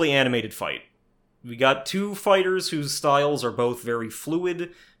 Beautifully animated fight. We got two fighters whose styles are both very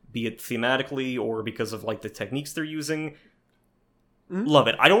fluid, be it thematically or because of the techniques they're using. Love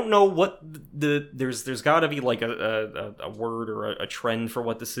it. I don't know what there's got to be a word or a trend for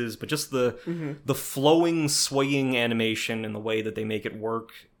what this is, but just the flowing, swaying animation and the way that they make it work.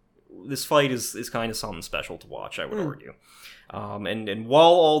 This fight is kind of something special to watch, I would argue. And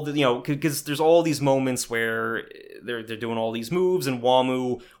while all the, because there's all these moments where they're doing all these moves, and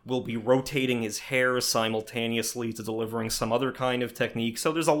Wamu will be rotating his hair simultaneously to delivering some other kind of technique.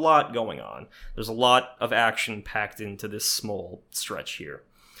 So there's a lot going on. There's a lot of action packed into this small stretch here.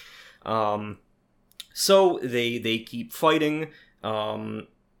 So they keep fighting. Again,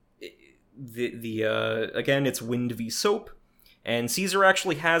 it's wind v soap, and Caesar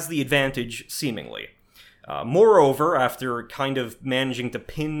actually has the advantage, seemingly. Moreover, after kind of managing to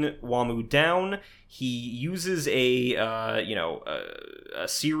pin Wamu down, he uses a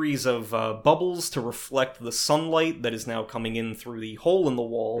series of bubbles to reflect the sunlight that is now coming in through the hole in the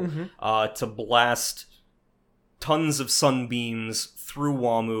wall, to blast tons of sunbeams through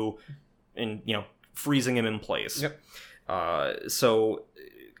Wamu and, freezing him in place. Yep. So,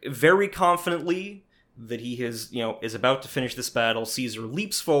 very confidently that he is about to finish this battle, Caesar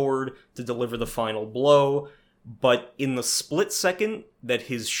leaps forward to deliver the final blow, but in the split second that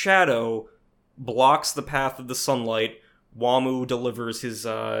his shadow blocks the path of the sunlight, Wamu delivers his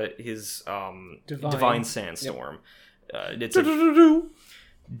divine sandstorm. Yep. It's a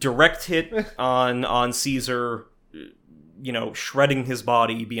direct hit on Caesar, shredding his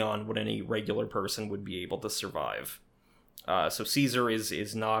body beyond what any regular person would be able to survive. So Caesar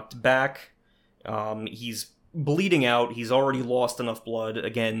is knocked back. He's bleeding out. He's already lost enough blood,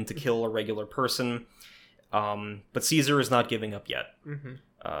 again, to kill a regular person. But Caesar is not giving up yet.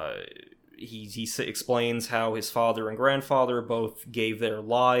 He explains how his father and grandfather both gave their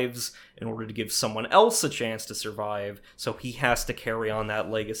lives in order to give someone else a chance to survive, so he has to carry on that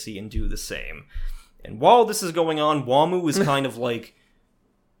legacy and do the same. And while this is going on, Wamu is kind of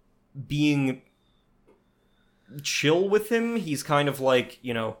being chill with him. He's kind of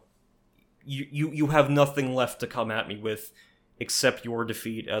you have nothing left to come at me with except your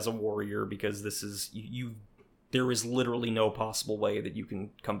defeat as a warrior, because this is there is literally no possible way that you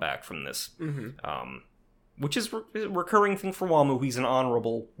can come back from this. Which is a recurring thing for Wamu. He's an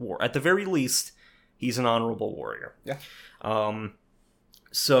honorable at the very least, he's an honorable warrior. Yeah.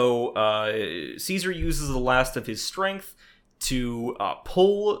 So Caesar uses the last of his strength to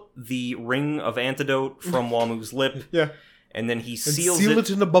pull the ring of antidote from Wamu's lip. Yeah. And then he seals it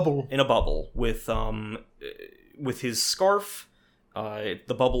in a bubble. In a bubble with his scarf.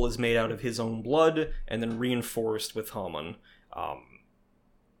 The bubble is made out of his own blood and then reinforced with Hamon.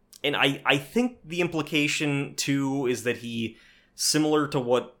 And I think the implication too is that he, similar to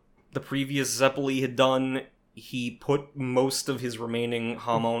what the previous Zeppeli had done, he put most of his remaining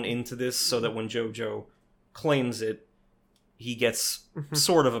Hamon into this so that when Jojo claims it, he gets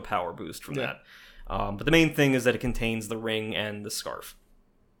sort of a power boost from that. But the main thing is that it contains the ring and the scarf.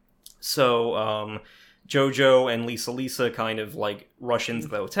 So, Jojo and Lisa kind of rush into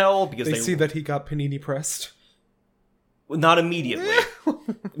the hotel because they see that he got panini pressed. Not immediately.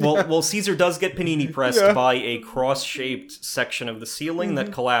 Well, Caesar does get panini pressed by a cross-shaped section of the ceiling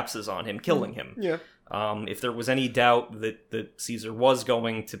that collapses on him, killing him. Yeah. If there was any doubt that Caesar was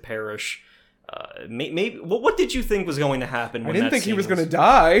going to perish, maybe what did you think was going to happen? I didn't think he was going to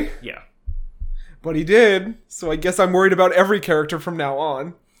die. Yeah, but he did. So I guess I'm worried about every character from now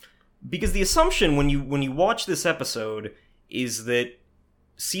on. Because the assumption when you watch this episode is that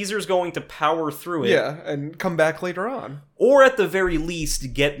Caesar's going to power through it. Yeah, and come back later on. Or at the very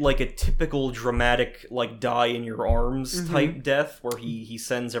least, get like a typical dramatic, like, die in your arms type death, where he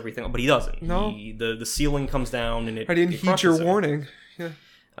sends everything, but he doesn't. No. The ceiling comes down and I didn't heed your warning. Yeah.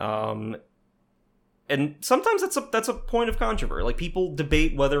 And sometimes that's a point of controversy. Like, people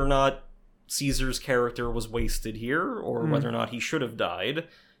debate whether or not Caesar's character was wasted here, or whether or not he should have died,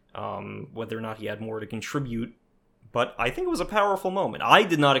 whether or not he had more to contribute. But I think it was a powerful moment. I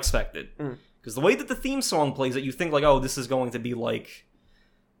did not expect it. Because the way that the theme song plays it, you think, like, oh, this is going to be, like,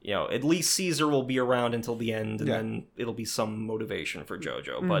 you know, at least Caesar will be around until the end, and then it'll be some motivation for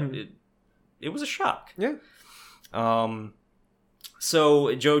JoJo. But it was a shock. Yeah. So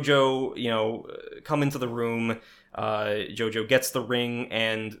JoJo, you know, come into the room. JoJo gets the ring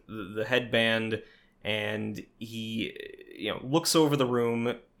and the headband, and he, you know, looks over the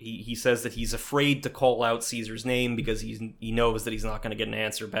room. He says that he's afraid to call out Caesar's name because he knows that he's not going to get an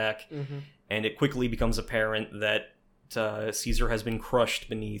answer back. And it quickly becomes apparent that Caesar has been crushed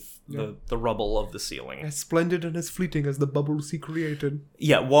beneath the rubble of the ceiling. As splendid and as fleeting as the bubbles he created.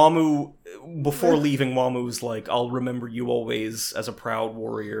 Yeah, Wamu, before leaving, Wamu's like, I'll remember you always as a proud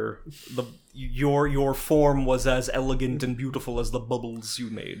warrior. Your form was as elegant and beautiful as the bubbles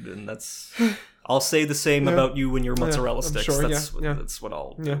you made, and that's... I'll say the same about you and your mozzarella sticks. Sure, that's what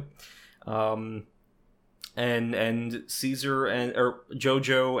I'll do. And Caesar and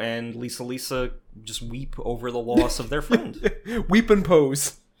JoJo and Lisa just weep over the loss of their friend. Weep and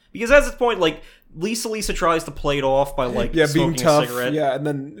pose. Because at this point, like, Lisa tries to play it off by, like, being smoking tough. a cigarette. Yeah, and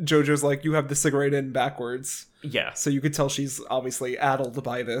then JoJo's like, you have the cigarette in backwards. Yeah. So you could tell she's obviously addled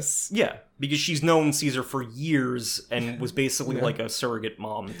by this. Yeah, because she's known Caesar for years and was basically like a surrogate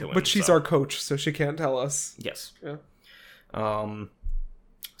mom to him. But she's our coach, so she can't tell us. Yes. Yeah.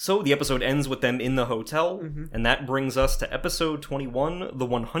 So the episode ends with them in the hotel, and that brings us to episode 21, the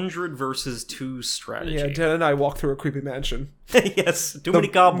 100 versus 2 strategy. Yeah, Dan and I walk through a creepy mansion. Yes, too many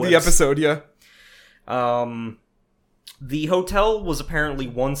cobwebs. The episode, yeah. The hotel was apparently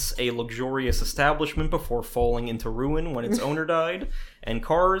once a luxurious establishment before falling into ruin when its owner died, and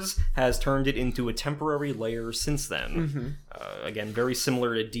Cars has turned it into a temporary lair since then. Again, very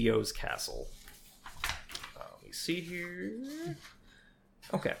similar to Dio's castle. Let me see here.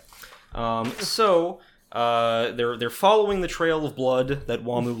 Okay. So they're following the trail of blood that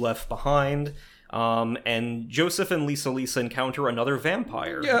Wamu left behind, and Joseph and Lisa encounter another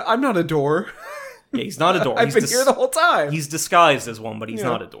vampire. Yeah, I'm not a door. Yeah, he's not a door. I've been here the whole time. He's disguised as one, but he's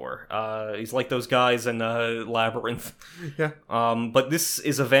not a door. He's like those guys in Labyrinth. Yeah. But this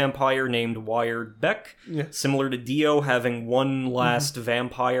is a vampire named Wired Beck. Yeah. Similar to Dio, having one last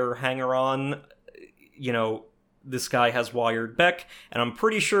vampire hanger-on. You know, this guy has Wired Beck, and I'm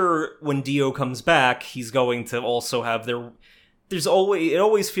pretty sure when Dio comes back, he's going to also have it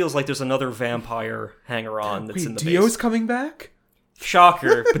always feels like there's another vampire hanger-on that's in the Dio's base. coming back?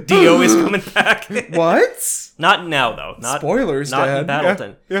 Shocker, but Dio is coming back. What? Not now, though. Spoilers, not Dad. in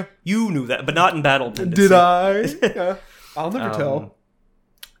Battleton. Yeah. You knew that, but not in Battleton. Did I? Yeah. I'll never tell.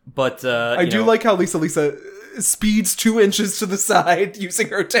 But I do like how Lisa speeds 2 inches to the side using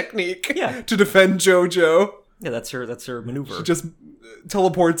her technique to defend JoJo. Yeah, that's her maneuver. She just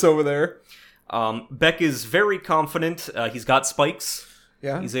teleports over there. Beck is very confident. He's got spikes.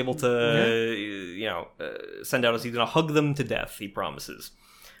 Yeah. He's able to, send out as he's going to hug them to death, he promises.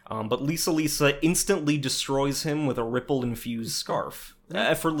 But Lisa instantly destroys him with a ripple-infused scarf.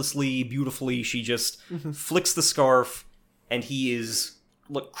 Effortlessly, beautifully, she just flicks the scarf, and he is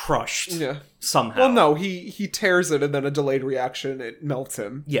crushed somehow. Well, no, he tears it, and then a delayed reaction, it melts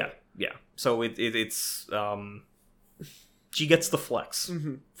him. Yeah. So it's she gets the flex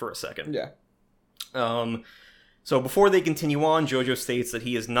for a second. Yeah. So before they continue on, JoJo states that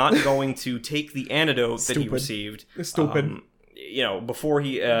he is not going to take the antidote that he received. Stupid. Before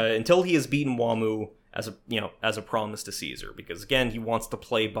he until he has beaten Wamu as a promise to Caesar, because again he wants to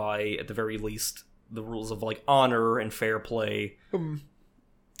play by, at the very least, the rules of like honor and fair play.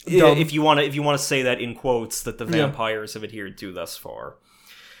 If you want to say that in quotes that the vampires have adhered to thus far.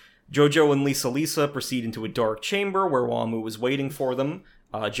 JoJo and Lisa proceed into a dark chamber where Wamu is waiting for them.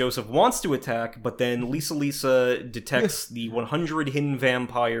 Joseph wants to attack, but then Lisa detects the 100 hidden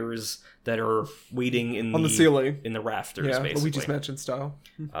vampires that are waiting on the ceiling, in the rafters, basically. Luigi's Mansion style.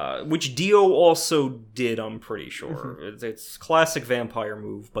 Which Dio also did, I'm pretty sure. It's classic vampire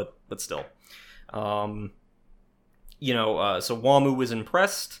move, but still. So Wamu is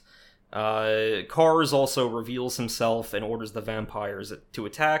impressed. Kars also reveals himself and orders the vampires to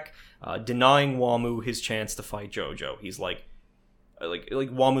attack, denying Wamu his chance to fight Jojo. He's like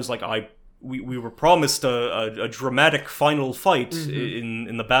Wamu's like, we were promised a dramatic final fight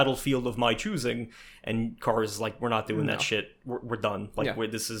in the battlefield of my choosing, and Kars is like, we're not doing that shit. We're done. Like,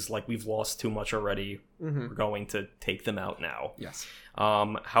 this is like, we've lost too much already. We're going to take them out now. Yes.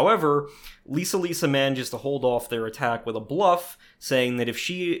 However, Lisa manages to hold off their attack with a bluff, saying that if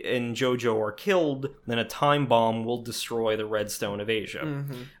she and Jojo are killed, then a time bomb will destroy the Redstone of Asia.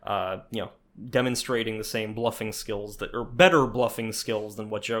 Demonstrating the same bluffing skills or better bluffing skills than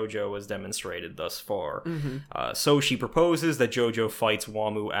what Jojo has demonstrated thus far. So she proposes that Jojo fights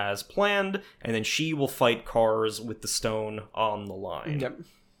Wamu as planned, and then she will fight Kars with the stone on the line. Yep.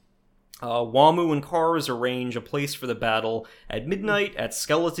 Wamu and Kars arrange a place for the battle at midnight at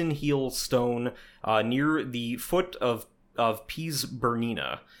Skeleton Heel Stone, near the foot of Piz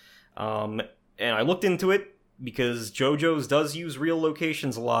Bernina. And I looked into it because JoJo's does use real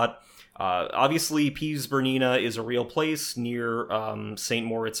locations a lot. Obviously, Piz Bernina is a real place near St.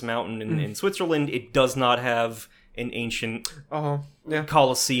 Moritz Mountain in Switzerland. It does not have an ancient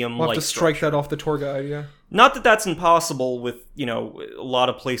Colosseum. We'll have to strike that off the tour guide, yeah. Not that that's impossible with, a lot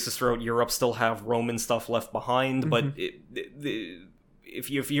of places throughout Europe still have Roman stuff left behind, but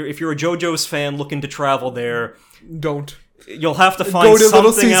if you're a JoJo's fan looking to travel there... Don't. You'll have to find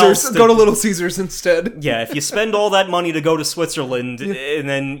something else. Go to Little Caesars instead. Yeah, if you spend all that money to go to Switzerland, and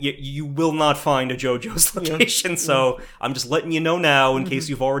then you will not find a JoJo's location. So I'm just letting you know now, in case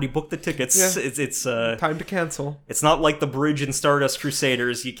you've already booked the tickets. Yeah. It's time to cancel. It's not like the bridge in Stardust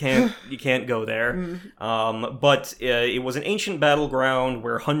Crusaders. You can't go there. But it was an ancient battleground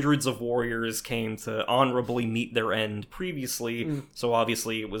where hundreds of warriors came to honorably meet their end previously. So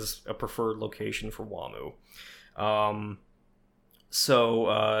obviously it was a preferred location for Wamu. So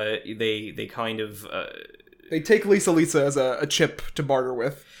they kind of they take Lisa as a chip to barter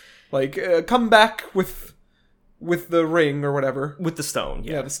with, like come back with the ring or whatever, with the stone,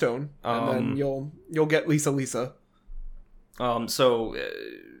 the stone, and then you'll get Lisa. So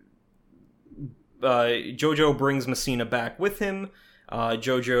Jojo brings Messina back with him.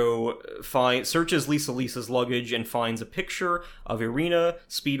 Jojo searches Lisa's luggage and finds a picture of Irina,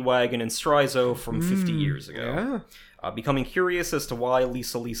 Speedwagon, and Strizo from 50 years ago. Becoming curious as to why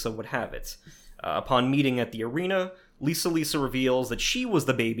Lisa would have it. Upon meeting at the arena, Lisa reveals that she was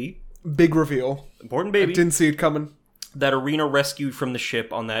the baby. Big reveal. Important baby. I didn't see it coming. That Irina rescued from the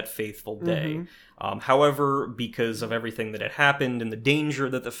ship on that fateful day. However, because of everything that had happened and the danger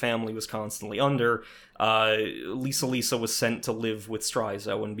that the family was constantly under, Lisa was sent to live with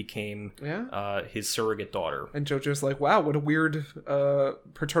Strizo and became his surrogate daughter. And JoJo's like, wow, what a weird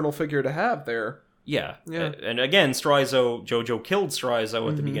paternal figure to have there. Yeah. And again, Jojo killed Strizo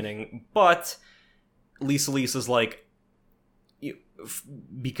at the beginning, but Lisa's like,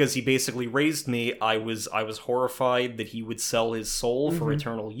 because he basically raised me, I was horrified that he would sell his soul for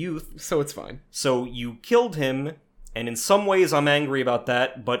eternal youth. So it's fine. So you killed him, and in some ways I'm angry about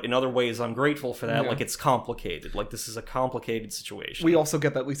that, but in other ways I'm grateful for that. Like, it's complicated. Like, this is a complicated situation. We also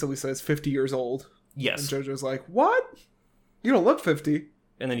get that Lisa is 50 years old. Yes. And JoJo's like, what? You don't look 50.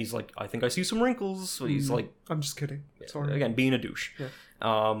 And then he's like, I think I see some wrinkles. So he's like... I'm just kidding. Sorry. Again, being a douche. Yeah.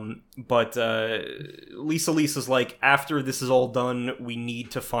 But Lisa's like, after this is all done, we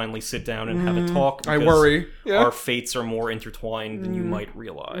need to finally sit down and have a talk. I worry. Our fates are more intertwined than you might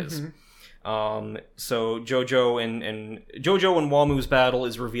realize. So Jojo and Wamu's battle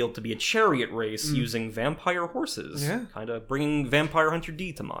is revealed to be a chariot race using vampire horses. Yeah. Kind of bringing Vampire Hunter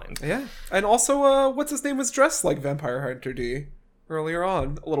D to mind. Yeah. And also, what's his name was dressed like Vampire Hunter D earlier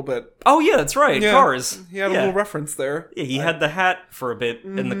on, a little bit. Oh, yeah, that's right. Yeah. Kars. He had a little reference there. Yeah, he had the hat for a bit,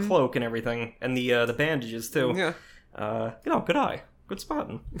 and the cloak and everything, and the bandages, too. Yeah. Good eye. Good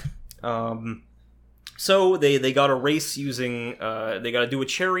spotting. So they got a race using... they got to do a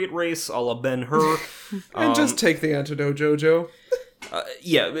chariot race a la Ben-Hur. And just take the antidote, Jojo.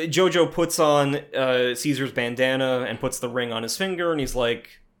 Jojo puts on Caesar's bandana and puts the ring on his finger, and he's like...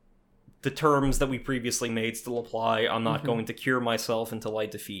 The terms that we previously made still apply. I'm not going to cure myself until I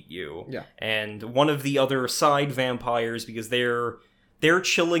defeat you. Yeah. And one of the other side vampires, because they're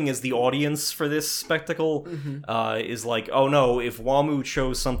chilling as the audience for this spectacle, is like, oh no, if Wamu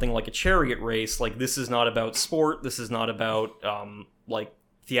chose something like a chariot race, like, this is not about sport, this is not about, like,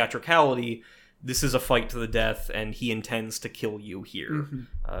 theatricality, this is a fight to the death, and he intends to kill you here.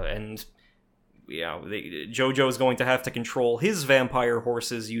 And... Yeah, Jojo is going to have to control his vampire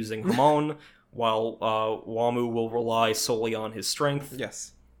horses using Hamon, while Wamu will rely solely on his strength.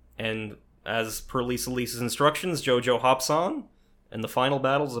 Yes. And as per Lisa's instructions, Jojo hops on, and the final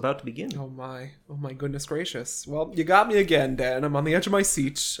battle is about to begin. Oh my goodness gracious. Well, you got me again, Dan. I'm on the edge of my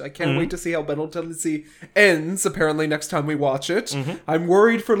seat. I can't wait to see how Battle Tendency ends, apparently, next time we watch it. I'm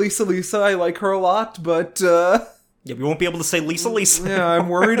worried for Lisa. I like her a lot, but, Yeah, we won't be able to say Lisa. yeah, I'm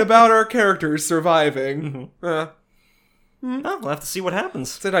worried about our characters surviving. Oh, we'll have to see what happens.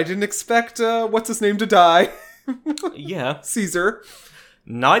 Said I didn't expect, what's-his-name to die. Yeah. Caesar.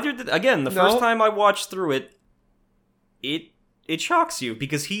 Neither did... Again, the first time I watched through it, it shocks you,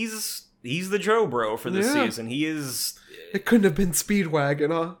 because he's the Joe Bro for this season. He is... It couldn't have been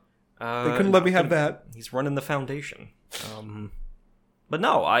Speedwagon, huh? They couldn't let me have that. He's running the Foundation. But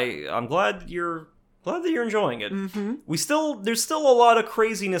no, I'm glad you're enjoying it. There's still a lot of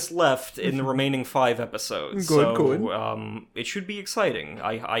craziness left in the remaining 5 episodes. Good. It should be exciting.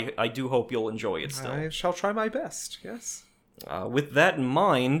 I do hope you'll enjoy it still. I shall try my best, yes. With that in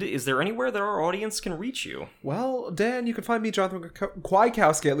mind, is there anywhere that our audience can reach you? Well, Dan, you can find me, Jonathan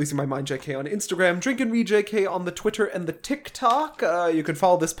Kwiatkowski, at least in my mind, JK, on Instagram, Drink and Read JK on the Twitter and the TikTok. You can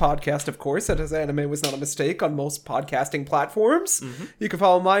follow this podcast, of course, at Anime Was Not a Mistake on most podcasting platforms. You can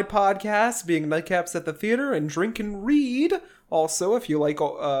follow my podcast, Being Nightcaps at the Theater, and Drink and Read. Also, if you like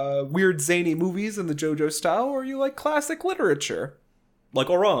weird, zany movies in the JoJo style, or you like classic literature. Like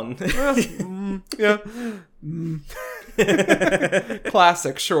Oran. Yeah.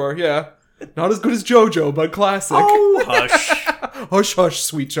 Classic, sure, yeah. Not as good as JoJo, but classic. Oh, hush. Hush, hush,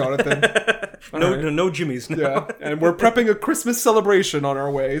 sweet Jonathan. No Jimmys. No. Yeah, and we're prepping a Christmas celebration on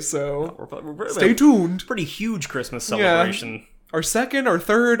our way, so We're stay tuned. Pretty huge Christmas celebration. Yeah. Our second or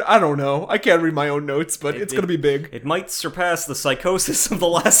third, I don't know. I can't read my own notes, but it's going to be big. It might surpass the psychosis of the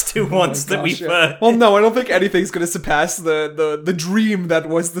last 2 ones that we've... Well, no, I don't think anything's going to surpass the dream that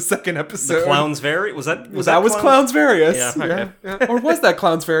was the second episode. The Clowns Various? Was that Clowns Various. Yeah, okay. Yeah. Or was that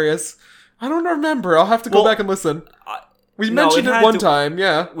Clowns Various? I don't remember. I'll have to go back and listen. We mentioned it one time,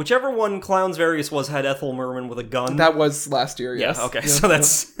 yeah. Whichever one Clowns Various was had Ethel Merman with a gun. That was last year, yes. Yeah, okay, so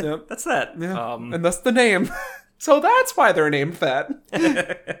that's that. Yeah. And that's the name. So that's why they're named that.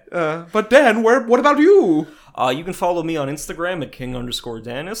 But Dan, what about you? You can follow me on Instagram at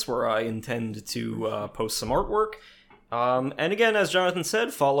king_Danis, where I intend to post some artwork. And again, as Jonathan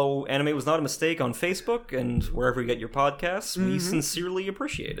said, follow Anime Was Not a Mistake on Facebook and wherever you get your podcasts. We sincerely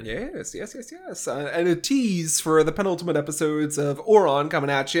appreciate it. Yes. And a tease for the penultimate episodes of Oran coming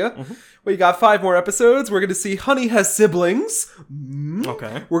at you. We got 5 more episodes. We're going to see Honey Has Siblings.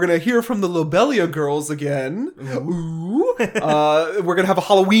 Okay. We're going to hear from the Lobelia girls again. Ooh. We're going to have a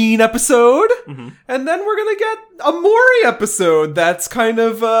Halloween episode. And then we're going to get a Mori episode that's kind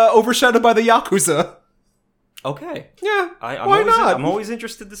of overshadowed by the Yakuza. Okay. Yeah. Why not? I'm always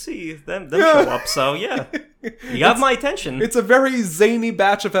interested to see them show up. So yeah, you got my attention. It's a very zany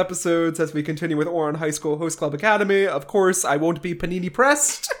batch of episodes as we continue with Oran High School Host Club Academy. Of course, I won't be panini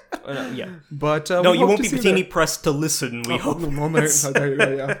pressed. Yeah, but no, you won't be panini pressed to listen. We hope. There you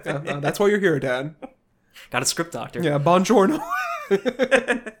go. Yeah. That's why you're here, Dan. Got a script doctor. Yeah. Buongiorno.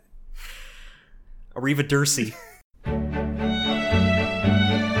 Arrivederci.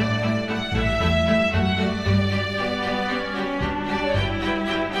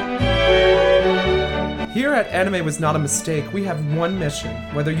 Here at Anime Was Not a Mistake, we have one mission.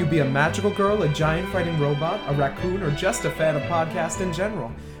 Whether you be a magical girl, a giant fighting robot, a raccoon, or just a fan of podcasts in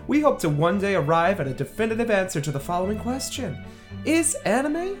general, we hope to one day arrive at a definitive answer to the following question. Is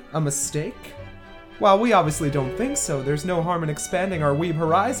anime a mistake? While we obviously don't think so, there's no harm in expanding our weeb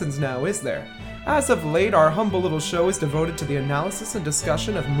horizons now, is there? As of late, our humble little show is devoted to the analysis and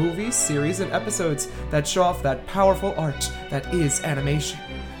discussion of movies, series, and episodes that show off that powerful art that is animation.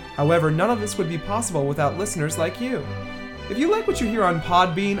 However, none of this would be possible without listeners like you. If you like what you hear on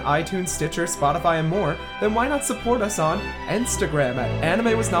Podbean, iTunes, Stitcher, Spotify, and more, then why not support us on Instagram at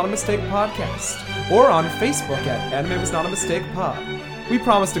Anime Was Not a Mistake Podcast, or on Facebook at Anime Was Not a Mistake Pod. We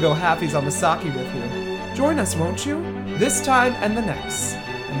promise to go halfies on the sake with you. Join us, won't you? This time and the next.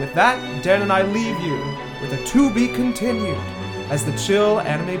 And with that, Dan and I leave you with a to be continued as the chill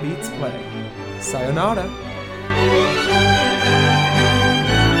anime beats play. Sayonara.